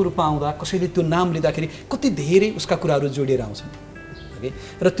एक्जाम्पलको रूपमा आउँदा कसैले त्यो नाम लिँदाखेरि कति धेरै उसका कुराहरू जोडिएर आउँछन् ओके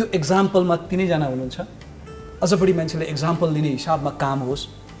र त्यो एक्जाम्पलमा तिनैजना हुनुहुन्छ अझ बढी मान्छेले एक्जाम्पल लिने हिसाबमा काम होस्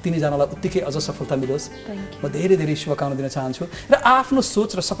तिनैजनालाई उत्तिकै अझ सफलता मिलोस् म धेरै धेरै शुभकामना दिन चाहन्छु र आफ्नो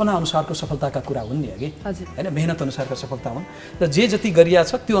सोच र सपना अनुसारको सफलताका कुरा हुन् नि हगि हैन मेहनत अनुसारको सफलता हुन् र जे जति गरिया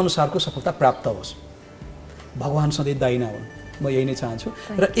छ त्यो अनुसारको सफलता प्राप्त होस् भगवान सधैँ दाइना हुन् म यही नै चाहन्छु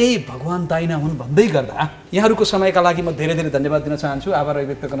र भगवान दाइना हुन् भन्दै गर्दा यहाँहरुको समयका लागि म धेरै धेरै धन्यवाद दिन चाहन्छु आभार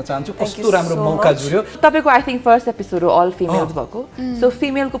व्यक्त गर्न चाहन्छु कस्तो राम्रो मौका जुर्यो तपाईको आई थिंक फर्स्ट एपिसोड हो अल फिमेल्स भएको सो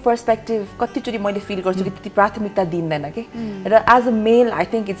फिमेलको पर्सपेक्टिभ कतिचोटी मैले फिल गर्छु कि त्यति प्राथमिकता दिँदैन के र as a mail I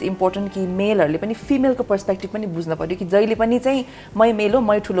think it's important कि मेलहरुले पनि फिमेलको पर्सपेक्टिभ पनि बुझ्न पर्यो कि जहिले पनि चाहिँ मै मेल हो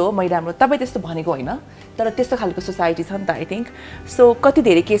मै ठुलो हो मै राम्रो तपाई त्यस्तो भनेको हैन तर त्यस्तो खालको सोसाइटी छ नि त आई थिंक सो कति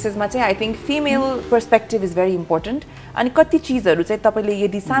धेरै केसेसमा चाहिँ I think female perspective is very important अनि कति चीजहरु चाहिँ तपाईले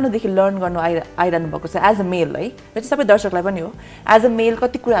यदि सानोदेखि लर्न गर्न आइरहनु भएको छ एज अ मेल है र चाहिँ सबै दर्शकलाई पनि हो एज अ मेल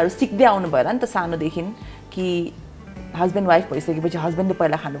कति कुराहरु सिक्दै आउनु भयो नि त सानोदेखि कि हस्बैंड वाइफ भइसकेपछि हस्बैंडले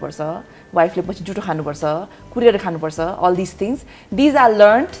पहिला खानुपर्छ वाइफले पछि जुठो खानुपर्छ कुरेर खानुपर्छ all this things these are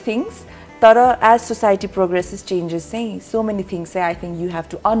learned things तर एज सोसाइटी प्रोग्रेसेस चेन्जेस चाहिँ सो मेनी थिंग्स चाहिँ I think you have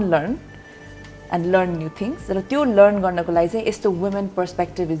to unlearn and learn new things र त्यो लर्न गर्नको लागि चाहिँ यस्तो women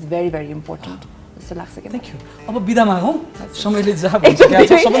perspective is very very important जस्तो लाग्छ के थ्यांक यू अब बिदा मागौं समयले जहाँ भइसक्यो छ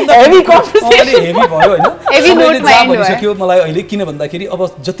सबभन्दा हेभी भयो हैन हेभी नोट मा भइसक्यो मलाई अहिले किन भन्दाखेरि अब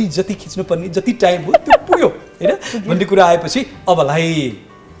जति जति खिच्नु पर्ने जति टाइम हो त्यो पुग्यो हैन भन्ने कुरा आएपछि अबलाई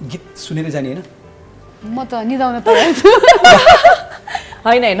गीत सुनेर जाने हैन म त निदाउन तयार छु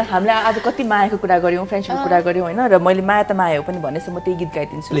हैन हैन हामीले आज कति मायाको कुरा गर्यौं फ्रेन्डशिपको कुरा गर्यौं हैन र मैले माया त माया हो पनि भनेछ म त्यही गीत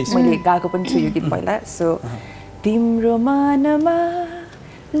गाइदिन्छु मैले गाएको पनि छु यो गीत पहिला सो तिम्रो मनमा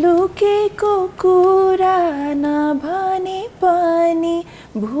लुकेको कुरा नभने पनि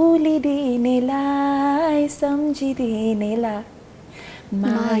भुलिदिनेलाई सम्झिदिनेलाई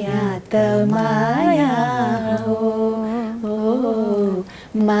माया त माया हो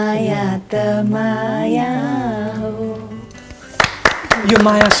माया त माया हो यो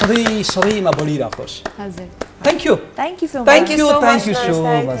माया सधैँ सबैमा बढिराखोस् हजुर thank you thank you so much thank you so thank much, you so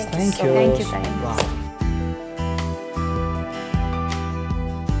Naresh. Much Thank you thank so you Thank you, thank you.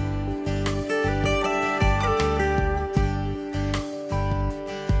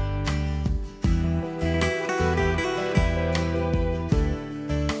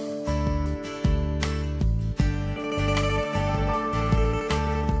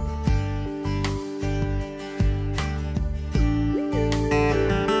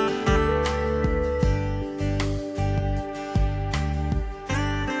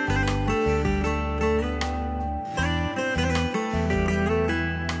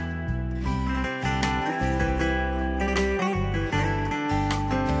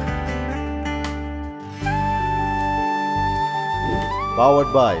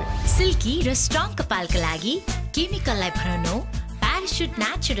 Powered by silky र स्ट्रङ कपालका लागि केमिकललाई भनौँ प्यारासुट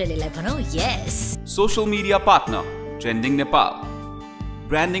नेचुरललाई भनौँ यस Social media partner, Trending Nepal.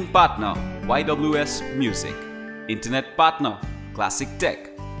 Branding partner, YWS Music. Internet partner, Classic Tech.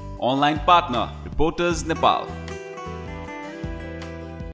 Online partner, Reporters Nepal.